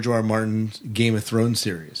like George R. R. Martin's Game of Thrones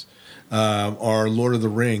series, or Lord of the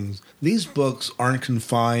Rings. These books aren't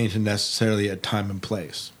confined to necessarily a time and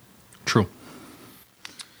place. True.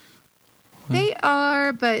 They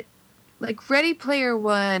are, but like Ready Player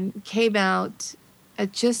One came out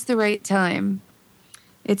at just the right time.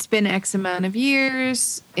 It's been X amount of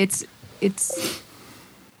years. It's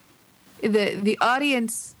the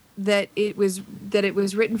audience that it was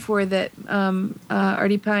written for, that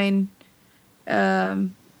Artie Pine,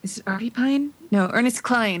 is it Artie Pine? No, Ernest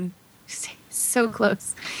Cline. So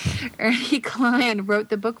close. Ernie Cline wrote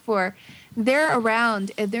the book for. They're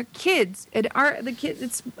around, and they're kids, and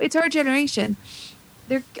it's our generation.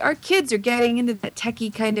 Our kids are getting into that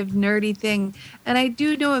techie kind of nerdy thing, and I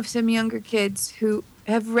do know of some younger kids who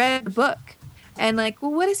have read the book and like,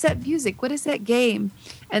 well, what is that music? What is that game?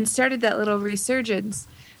 And started that little resurgence.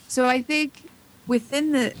 So I think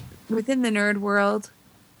within the nerd world,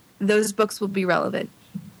 those books will be relevant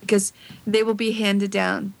because they will be handed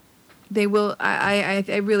down. They will. I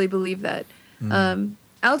really believe that.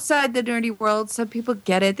 Outside the nerdy world, some people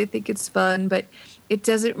get it. They think it's fun, but it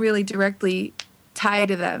doesn't really directly tie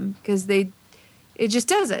to them because it just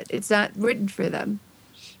doesn't. It's not written for them.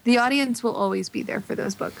 The audience will always be there for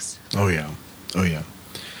those books. Oh yeah.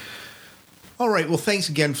 All right. Well, thanks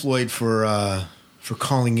again, Floyd, for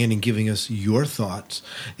calling in and giving us your thoughts.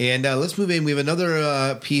 And let's move in. We have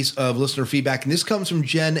another piece of listener feedback, and this comes from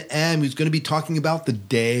Jen M., who's going to be talking about The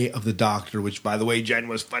Day of the Doctor, which, by the way, Jen,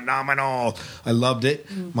 was phenomenal. I loved it.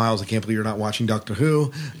 Miles, I can't believe you're not watching Doctor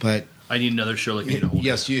Who, but... I need another show like you to hold.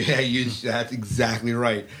 Yes, that's exactly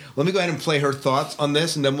right. Let me go ahead and play her thoughts on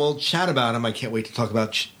this, and then we'll chat about them. I can't wait to talk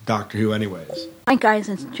about Doctor Who anyways. Hi, guys.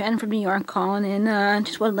 It's Jen from New York calling in.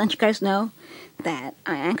 Just want to let you guys know that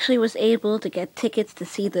I actually was able to get tickets to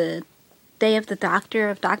see the Day of the Doctor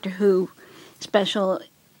of Doctor Who special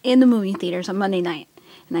in the movie theaters on Monday night.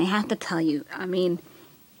 And I have to tell you, I mean,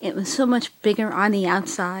 it was so much bigger on the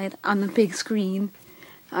outside, on the big screen.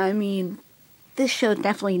 I mean, this show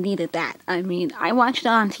definitely needed that. I mean, I watched it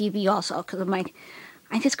on TV also because I'm like,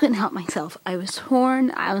 I just couldn't help myself. I was torn.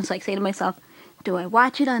 I was like saying to myself, do I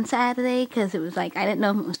watch it on Saturday? Because it was like, I didn't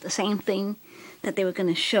know if it was the same thing that they were going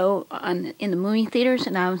to show in the movie theaters,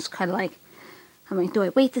 and I was kind of like, I'm like, do I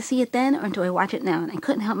wait to see it then, or do I watch it now? And I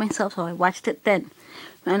couldn't help myself, so I watched it then.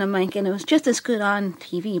 And I'm like, and it was just as good on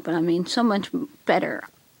TV, but I mean, so much better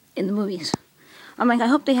in the movies. I'm like, I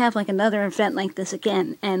hope they have like another event like this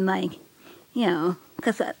again, and like,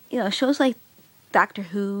 because shows like Doctor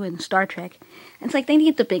Who and Star Trek, it's like they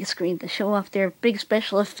need the big screen to show off their big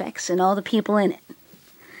special effects and all the people in it.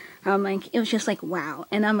 I'm like, it was just like, wow.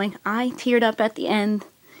 And I'm like, I teared up at the end,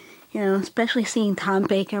 especially seeing Tom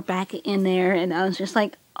Baker back in there. And I was just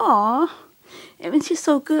like, aw, it was just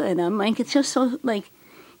so good. I'm like, it's just so, like,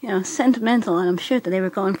 sentimental. And I'm sure that they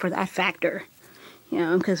were going for that factor,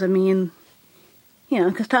 because, I mean,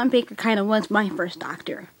 because Tom Baker kind of was my first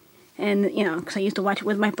Doctor. And, because I used to watch it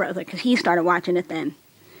with my brother, because he started watching it then.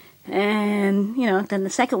 And, then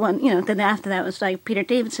the second one, then after that was like Peter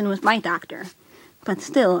Davison was my Doctor. But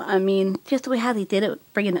still, I mean, just the way how they did it,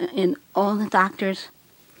 bringing in all the doctors,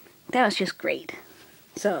 that was just great.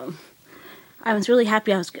 So, I was really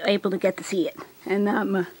happy I was able to get to see it. And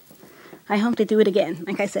I hope they do it again,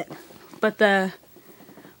 like I said. But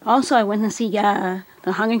also, I went to see The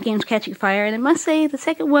Hunger Games Catching Fire, and I must say the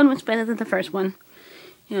second one was better than the first one.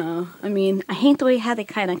 I mean, I hate the way how they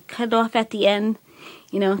kind of cut it off at the end.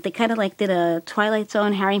 They kind of like did a Twilight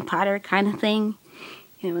Zone, Harry Potter kind of thing.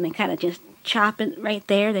 And they kind of just chop it right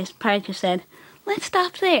there. They probably just said, let's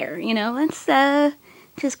stop there, let's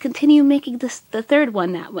just continue making the third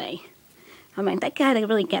one that way. I'm like, that guy that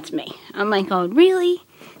really gets me. I'm like, oh, really?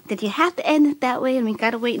 Did you have to end it that way? And we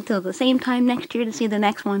got to wait until the same time next year to see the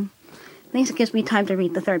next one? At least it gives me time to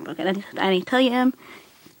read the third book. And I tell you, Em,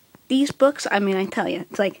 these books, I mean, I tell you,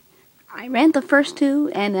 it's like, I read the first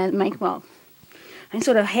two, and I'm like, well, I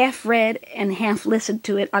sort of half read and half listened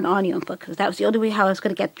to it on audiobook, because that was the only way how I was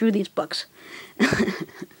going to get through these books.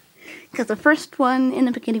 Because the first one in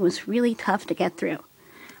the beginning was really tough to get through.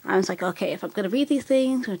 I was like, okay, if I'm going to read these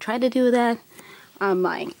things or try to do that, I'm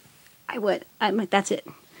like, I'm like, that's it.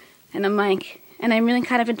 And I'm like, and I really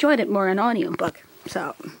kind of enjoyed it more in audiobook.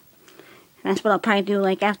 So that's what I'll probably do,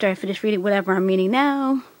 like, after I finish reading whatever I'm reading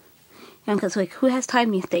now. Because, like, who has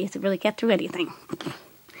time these days to really get through anything?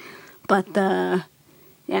 But,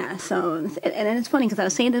 yeah, so, and it's funny because I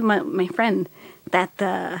was saying to my friend that,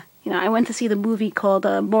 I went to see the movie called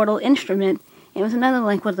Mortal Instrument. It was another,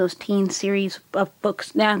 like, one of those teen series of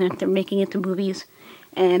books now that they're making into movies.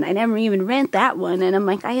 And I never even read that one, and I'm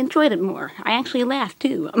like, I enjoyed it more. I actually laughed,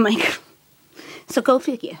 too. I'm like, so go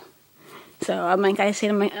figure. So I'm like, I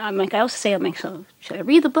also say, so should I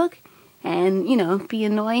read the book and, be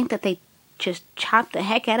annoyed that they just chop the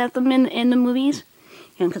heck out of them in the movies?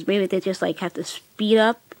 Because maybe they just, like, have to speed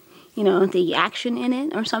up, the action in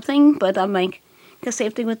it or something. But I'm like, the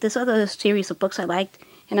same thing with this other series of books I liked,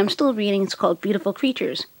 and I'm still reading. It's called Beautiful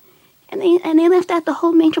Creatures. And they left out the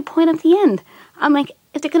whole major point of the end. I'm like,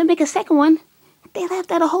 if they're going to make a second one, they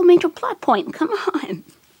left out a whole major plot point. Come on.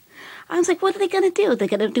 I was like, what are they going to do? They're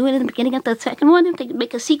going to do it in the beginning of the second one if they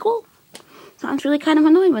make a sequel? So I was really kind of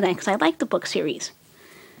annoyed with that because I like the book series.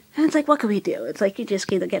 And it's like, what can we do? It's like you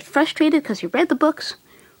just either get frustrated because you read the books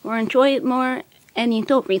or enjoy it more and you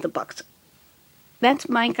don't read the books. That's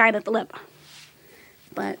my kind of dilemma.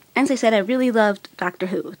 But as I said, I really loved Doctor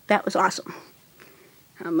Who. That was awesome.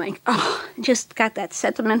 I'm like, oh, just got that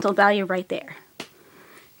sentimental value right there.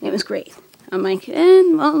 It was great. I'm like,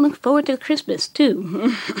 and well, look forward to Christmas,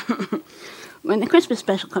 too. When the Christmas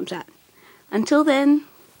special comes out. Until then,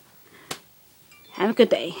 have a good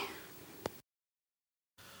day.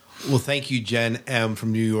 Well, thank you, Jen M.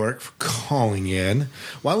 from New York, for calling in.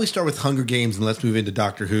 Why don't we start with Hunger Games and let's move into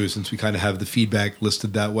Doctor Who since we kind of have the feedback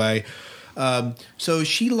listed that way. So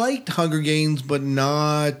she liked Hunger Games, but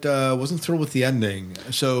wasn't thrilled with the ending.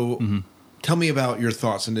 So tell me about your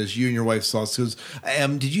thoughts on this, you and your wife's thoughts. Because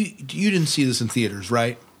you didn't see this in theaters,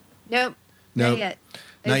 right? Nope. Not yet.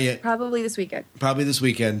 Not yet. Probably this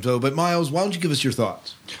weekend. So, but Miles, why don't you give us your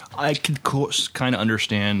thoughts? I can kind of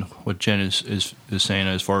understand what Jen is saying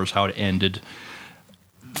as far as how it ended.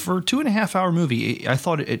 For a 2.5 hour movie, I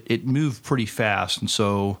thought it moved pretty fast, and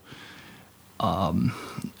so I'm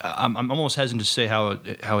almost hesitant to say how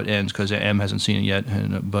it ends because Em hasn't seen it yet.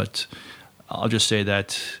 But I'll just say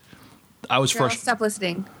that I was Girl, frustrated. stop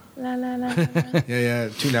listening. La la la. Yeah.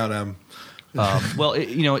 Tune out, Em. Well,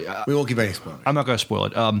 we won't give any spoilers. I'm not going to spoil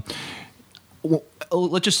it. Well,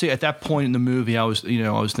 let's just say at that point in the movie, I was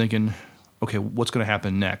thinking, okay, what's going to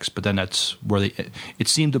happen next? But then that's where it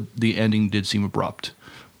seemed the ending did seem abrupt.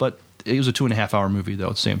 But it was a 2.5 hour movie though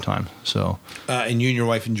at the same time. So, and you and your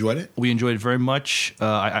wife enjoyed it? We enjoyed it very much.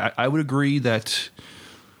 I would agree that.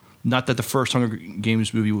 Not that the first Hunger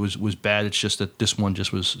Games movie was bad. It's just that this one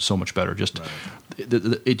just was so much better. Just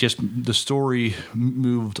the story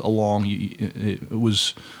moved along. It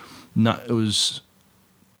was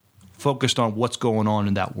focused on what's going on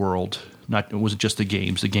in that world. It wasn't just the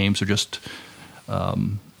games. The games are just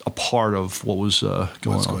a part of what was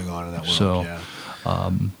going on in that world. So, yeah.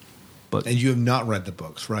 And you have not read the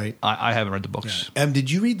books, right? I haven't read the books. Yeah.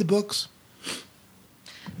 Did you read the books?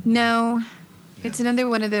 No. It's another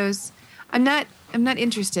one of those. I'm not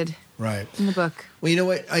interested. Right. In the book. Well, you know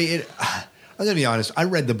what? I'm gonna be honest. I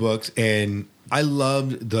read the books and I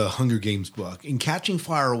loved the Hunger Games book. And Catching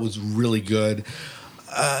Fire was really good.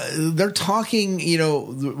 They're talking.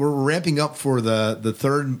 We're ramping up for the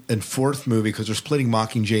third and fourth movie because they're splitting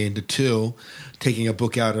Mockingjay into two, taking a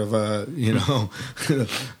book out of The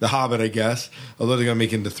Hobbit, I guess. Although they're gonna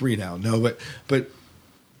make it into three now. No, but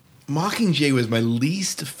Mockingjay was my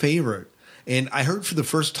least favorite. And I heard for the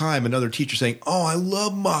first time another teacher saying, "Oh, I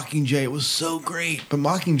love Mockingjay. It was so great." But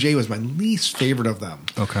Mockingjay was my least favorite of them.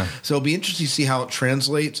 Okay. So it'll be interesting to see how it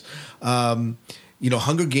translates.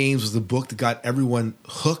 Hunger Games was the book that got everyone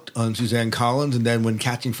hooked on Suzanne Collins. And then when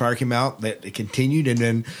Catching Fire came out, that it continued. And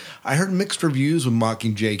then I heard mixed reviews when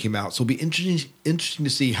Mockingjay came out. So it'll be interesting to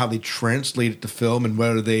see how they translate it to film and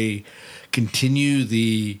whether they continue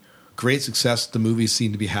the great success the movies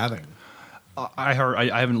seem to be having. I heard.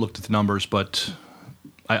 I haven't looked at the numbers, but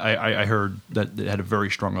I heard that it had a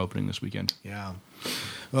very strong opening this weekend. Yeah.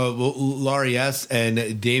 Well, Laurie S.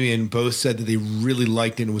 and Damien both said that they really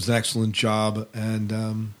liked it and it was an excellent job. And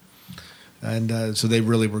so they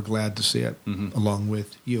really were glad to see it, along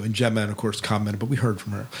with you. And Gemma, of course, commented, but we heard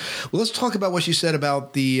from her. Well, let's talk about what she said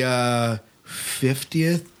about the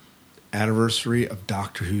 50th anniversary of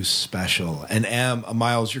Doctor Who's special. And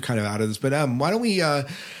Miles, you're kind of out of this, but why don't we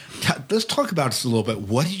let's talk about this a little bit.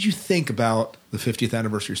 What did you think about the 50th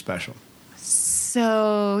anniversary special?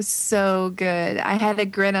 So good. I had a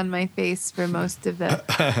grin on my face for most of the.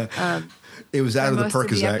 It was out of the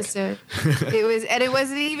Percocet. It was, and it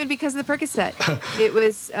wasn't even because of the Percocet. It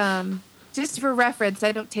was just for reference.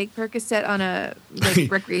 I don't take Percocet on a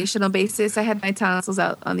recreational basis. I had my tonsils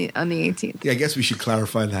out on the 18th. Yeah, I guess we should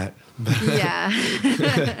clarify that.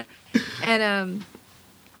 Yeah, and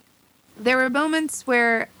there were moments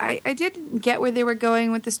where I didn't get where they were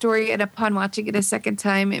going with the story, and upon watching it a second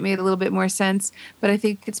time, it made a little bit more sense. But I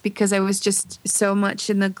think it's because I was just so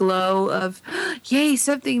much in the glow of, yay,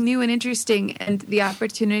 something new and interesting, and the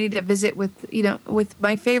opportunity to visit with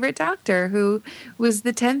my favorite Doctor, who was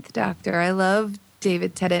the 10th Doctor. I love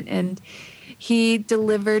David Tennant, and he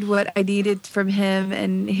delivered what I needed from him,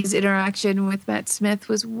 and his interaction with Matt Smith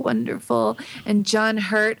was wonderful. And John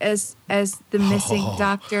Hurt as the missing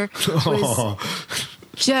Doctor was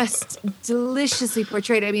just deliciously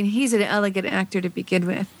portrayed. I mean, he's an elegant actor to begin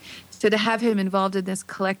with. So to have him involved in this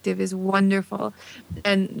collective is wonderful.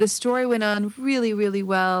 And the story went on really, really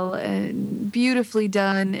well and beautifully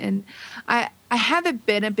done. And I haven't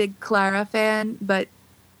been a big Clara fan, but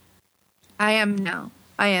I am now.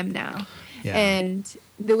 Yeah. And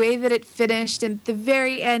the way that it finished, and at the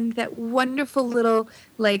very end, that wonderful little,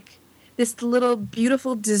 this little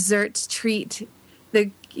beautiful dessert treat that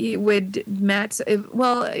would Matt's,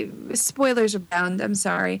 spoilers are bound, I'm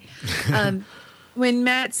sorry. When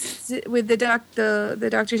Matt's with the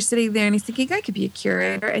doctor sitting there and he's thinking, I could be a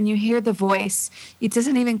curator, and you hear the voice. It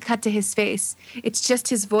doesn't even cut to his face. It's just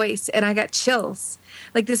his voice, and I got chills.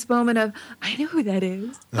 Like this moment of, I know who that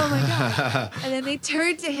is. Oh my God. And then they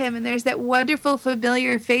turn to him and there's that wonderful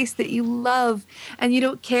familiar face that you love, and you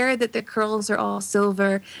don't care that the curls are all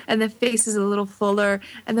silver and the face is a little fuller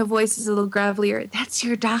and the voice is a little gravelier. That's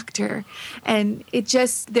your Doctor. And it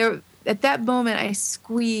just, at that moment, I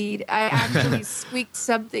actually squeaked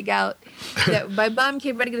something out. That my mom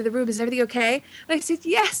came running into the room. Is everything okay? And I said,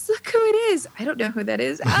 yes, look who it is. I don't know who that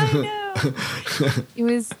is. I know.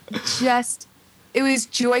 It was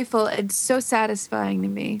joyful and so satisfying to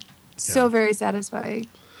me. So very satisfying.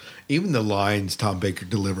 Even the lines Tom Baker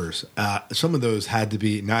delivers, some of those had to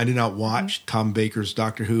be. Now, I did not watch Tom Baker's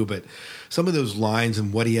Doctor Who, but some of those lines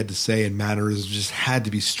and what he had to say and mannerisms just had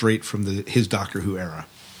to be straight from his Doctor Who era.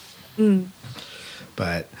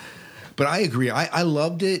 But I agree. I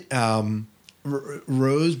loved it.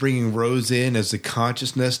 Bringing Rose in as the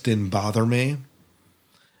consciousness didn't bother me.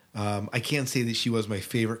 I can't say that she was my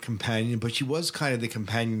favorite companion, but she was kind of the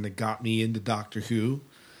companion that got me into Doctor Who.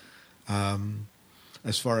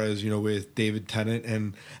 As far as, with David Tennant.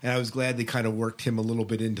 And I was glad they kind of worked him a little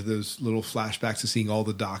bit into those little flashbacks of seeing all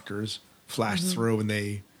the Doctors flash through when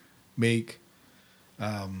they make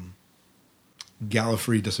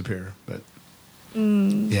Gallifrey disappear. But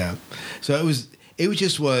yeah. So it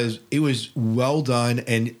was well done.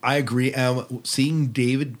 And I agree. Seeing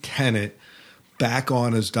David Tennant back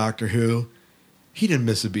on as Doctor Who, he didn't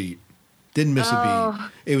miss a beat. Didn't miss a beat.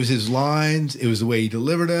 It was his lines. It was the way he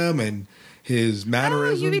delivered them and his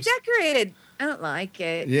mannerisms. Oh, you redecorated. I don't like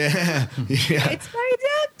it. Yeah. It's my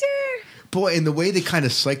Doctor. Boy, and the way they kind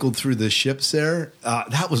of cycled through the ships there,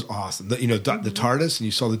 that was awesome. The TARDIS, and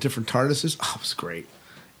you saw the different TARDISes. Oh, it was great.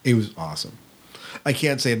 It was awesome. I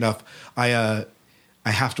can't say enough. I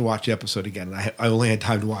have to watch the episode again. I only had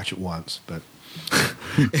time to watch it once, but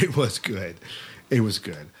it was good. It was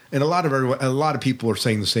good, and a lot of people are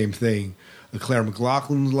saying the same thing. Claire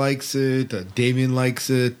McLaughlin likes it. Damien likes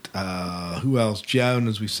it. Who else? Joan,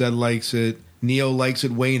 as we said, likes it. Neo likes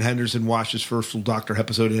it. Wayne Henderson watched his first full Doctor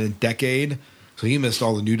episode in a decade, so he missed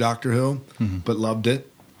all the new Doctor Who, but loved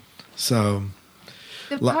it. So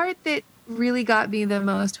the part that really got me the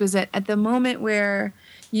most was that at the moment where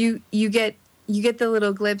you get the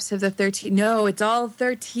little glimpse of the 13. No, it's all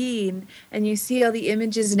 13, and you see all the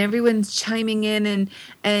images and everyone's chiming in,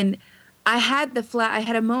 and I had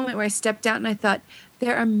a moment where I stepped out and I thought,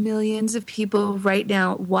 there are millions of people right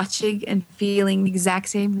now watching and feeling the exact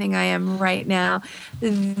same thing I am right now.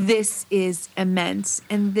 This is immense,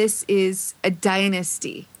 and this is a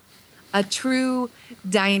dynasty, a true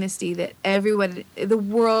dynasty that the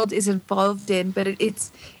world is involved in, but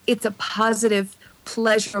it's a positive,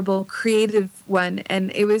 pleasurable, creative one.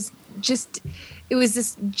 And it was just, it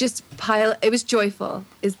was just pile. It was joyful.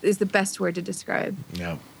 Is the best word to describe.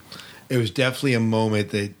 Yeah, it was definitely a moment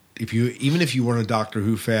that even if you weren't a Doctor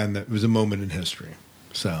Who fan, that was a moment in history.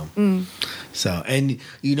 So, and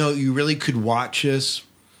you really could watch this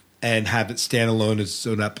and have it stand alone as its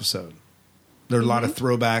own episode. There are a lot of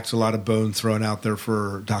throwbacks, a lot of bones thrown out there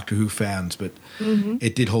for Doctor Who fans, but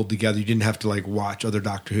it did hold together. You didn't have to watch other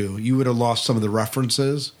Doctor Who. You would have lost some of the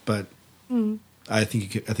references, but I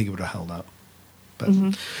think it would have held up. But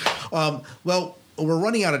well, we're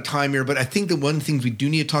running out of time here, but I think that one of the things we do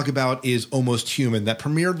need to talk about is Almost Human. That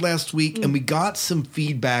premiered last week, and we got some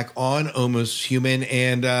feedback on Almost Human.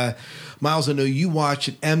 And Miles, I know you watched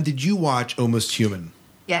it. Em, did you watch Almost Human?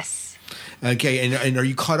 Yes. Okay, and are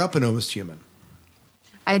you caught up in Almost Human?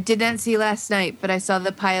 I did not see last night, but I saw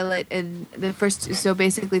the pilot and the first. So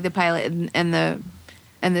basically, the pilot and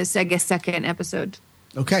this, I guess, second episode.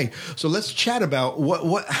 Okay, so let's chat about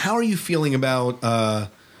what. How are you feeling about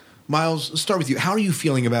Miles? Let's start with you. How are you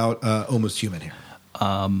feeling about Almost Human here?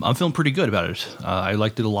 I'm feeling pretty good about it. I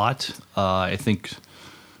liked it a lot. I think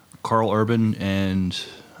Carl Urban and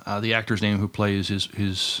the actor's name who plays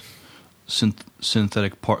his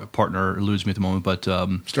synthetic partner eludes me at the moment, but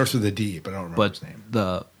starts with a D, but I don't remember his name.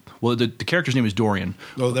 The character's name is Dorian.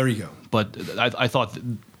 Oh, there you go. But I thought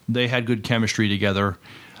they had good chemistry together,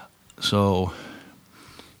 so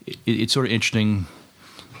it's sort of interesting.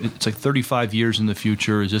 It's like 35 years in the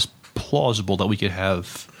future. Is this plausible that we could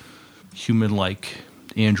have human-like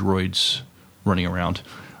androids running around?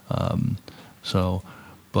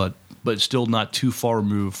 But still not too far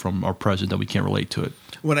removed from our present that we can't relate to it.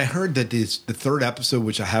 When I heard that the third episode,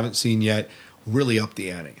 which I haven't seen yet, really upped the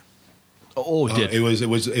ante. Oh, it did. It was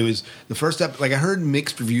the first I heard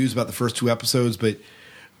mixed reviews about the first two episodes, but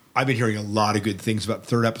I've been hearing a lot of good things about the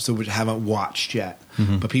third episode, which I haven't watched yet.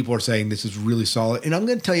 But people are saying this is really solid. And I'm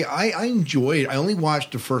going to tell you, I enjoyed. I only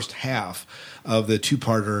watched the first half of the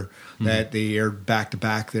two-parter that they aired back to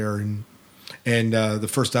back there, and the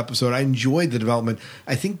first episode. I enjoyed the development.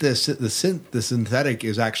 I think the synthetic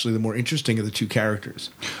is actually the more interesting of the two characters.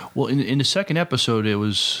 Well, in the second episode, it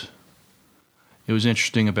was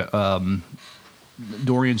interesting about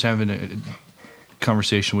Dorian's having a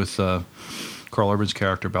conversation with Carl Urban's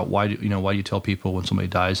character about why do you tell people when somebody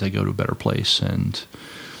dies they go to a better place, and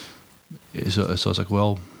so I was like,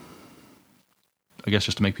 well, I guess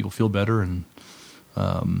just to make people feel better, and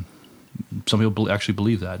some people actually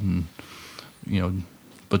believe that, and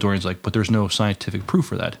but Dorian's like, but there's no scientific proof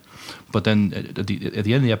for that. But then at the end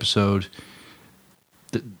of the episode,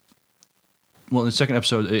 in the second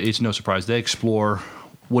episode, it's no surprise they explore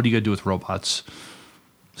what are you going to do with robots,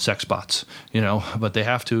 sex bots, but they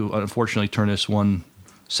have to unfortunately turn this one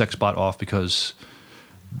sex bot off because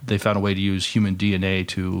they found a way to use human DNA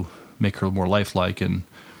to make her more lifelike, but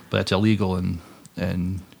that's illegal,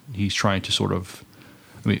 and he's trying to sort of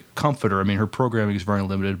comfort her. Her programming is very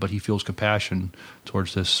limited, but he feels compassion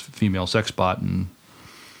towards this female sex bot,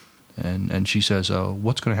 and she says,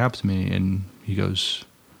 what's going to happen to me? And he goes,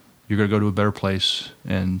 you're going to go to a better place,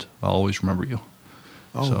 and I'll always remember you.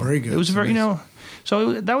 Oh, so very good. It was very,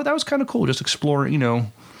 so that was kind of cool, just exploring,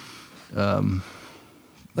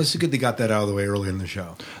 That's good they got that out of the way early in the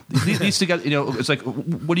show. These together, it's like,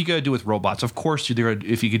 what do you got to do with robots? Of course,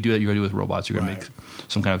 if you could do that, you're going to do it with robots. You're going to make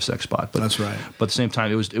some kind of sex bot. But that's right. But at the same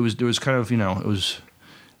time, it was kind of,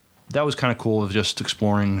 that was kind of cool of just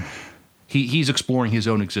exploring. He's exploring his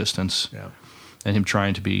own existence, and him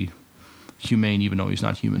trying to be humane even though he's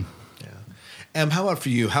not human. Yeah. How about for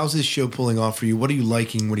you? How's this show pulling off for you? What are you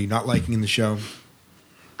liking? What are you not liking in the show?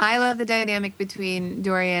 I love the dynamic between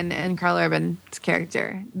Dorian and Carl Urban's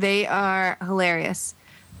character. They are hilarious.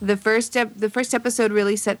 The first episode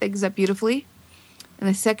really set things up beautifully, and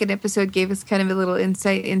the second episode gave us kind of a little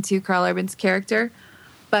insight into Carl Urban's character.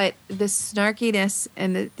 But the snarkiness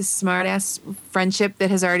and the smart-ass friendship that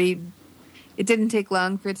has already... It didn't take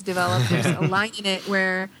long for it to develop. There's a line in it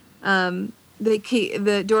where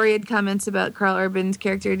the Dorian comments about Carl Urban's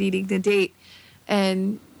character needing to date,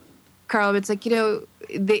 and Carl Urban's like,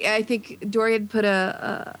 I think Dorian put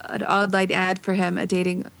an online ad for him, a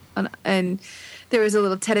dating, and there was a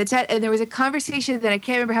little tete-a-tete, and there was a conversation that I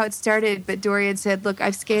can't remember how it started, but Dorian said, look,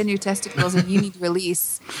 I've scanned your testicles and you need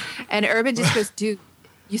release. And Urban just goes, dude,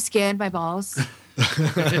 you scanned my balls?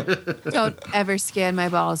 Don't ever scan my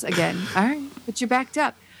balls again. All right, but you're backed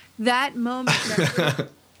up. That moment,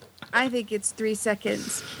 I think it's 3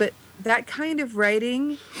 seconds, but that kind of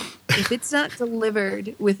writing, if it's not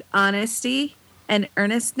delivered with honesty and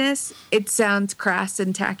earnestness, it sounds crass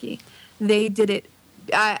and tacky. They did it.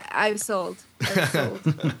 I've sold.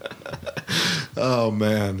 Oh,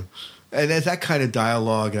 man. And it's that kind of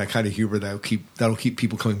dialogue and that kind of humor that'll keep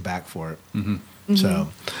people coming back for it. Mm-hmm.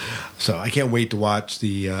 So I can't wait to watch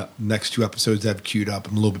the next 2 episodes I've queued up.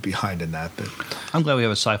 I'm a little bit behind in that, but I'm glad we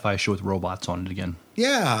have a sci-fi show with robots on it again.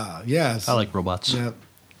 Yeah, yes. I like robots. Yeah,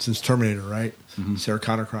 since Terminator, right? Mm-hmm. Sarah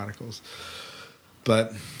Connor Chronicles.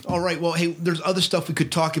 But all right, well, hey, there's other stuff we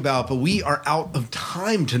could talk about, but we are out of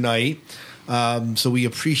time tonight. So we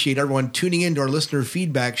appreciate everyone tuning in to our listener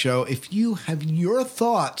feedback show. If you have your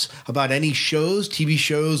thoughts about any shows, TV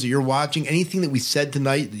shows that you're watching, anything that we said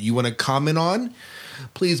tonight that you want to comment on,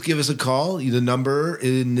 please give us a call. The number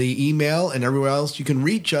in the email and everywhere else you can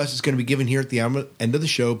reach us is going to be given here at the end of the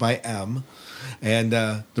show by M. And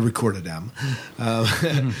the recorded M.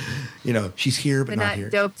 She's here but not here.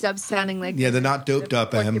 They're not doped up sounding like... Yeah, they're not doped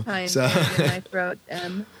up M. So. In my throat,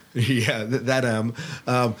 M. Yeah, that M.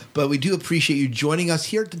 But we do appreciate you joining us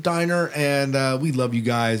here at the diner, and we love you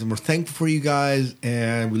guys, and we're thankful for you guys,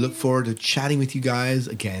 and we look forward to chatting with you guys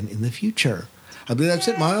again in the future. I believe that's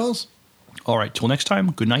it, Miles. All right, till next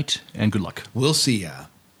time, good night and good luck. We'll see ya.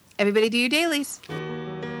 Everybody do your dailies.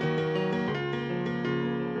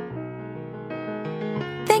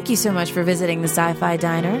 Thank you so much for visiting the Sci-Fi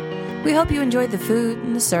Diner. We hope you enjoyed the food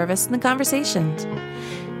and the service and the conversations.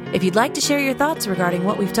 If you'd like to share your thoughts regarding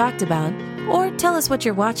what we've talked about, or tell us what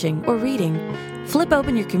you're watching or reading, flip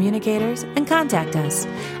open your communicators and contact us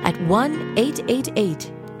at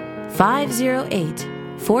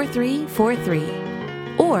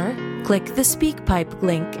 1-888-508-4343 or click the SpeakPipe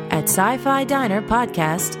link at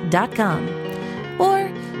sci-fi-dinerpodcast.com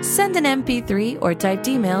or send an MP3 or typed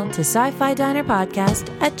email to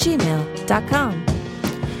sci-fi-dinerpodcast@gmail.com.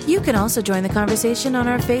 You can also join the conversation on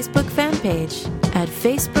our Facebook fan page at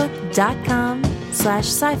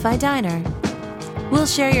facebook.com/sci-fi diner. We'll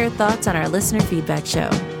share your thoughts on our listener feedback show.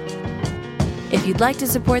 If you'd like to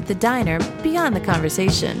support the diner beyond the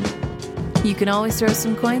conversation, you can always throw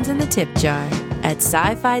some coins in the tip jar at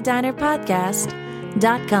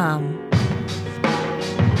sci-fi-dinerpodcast.com.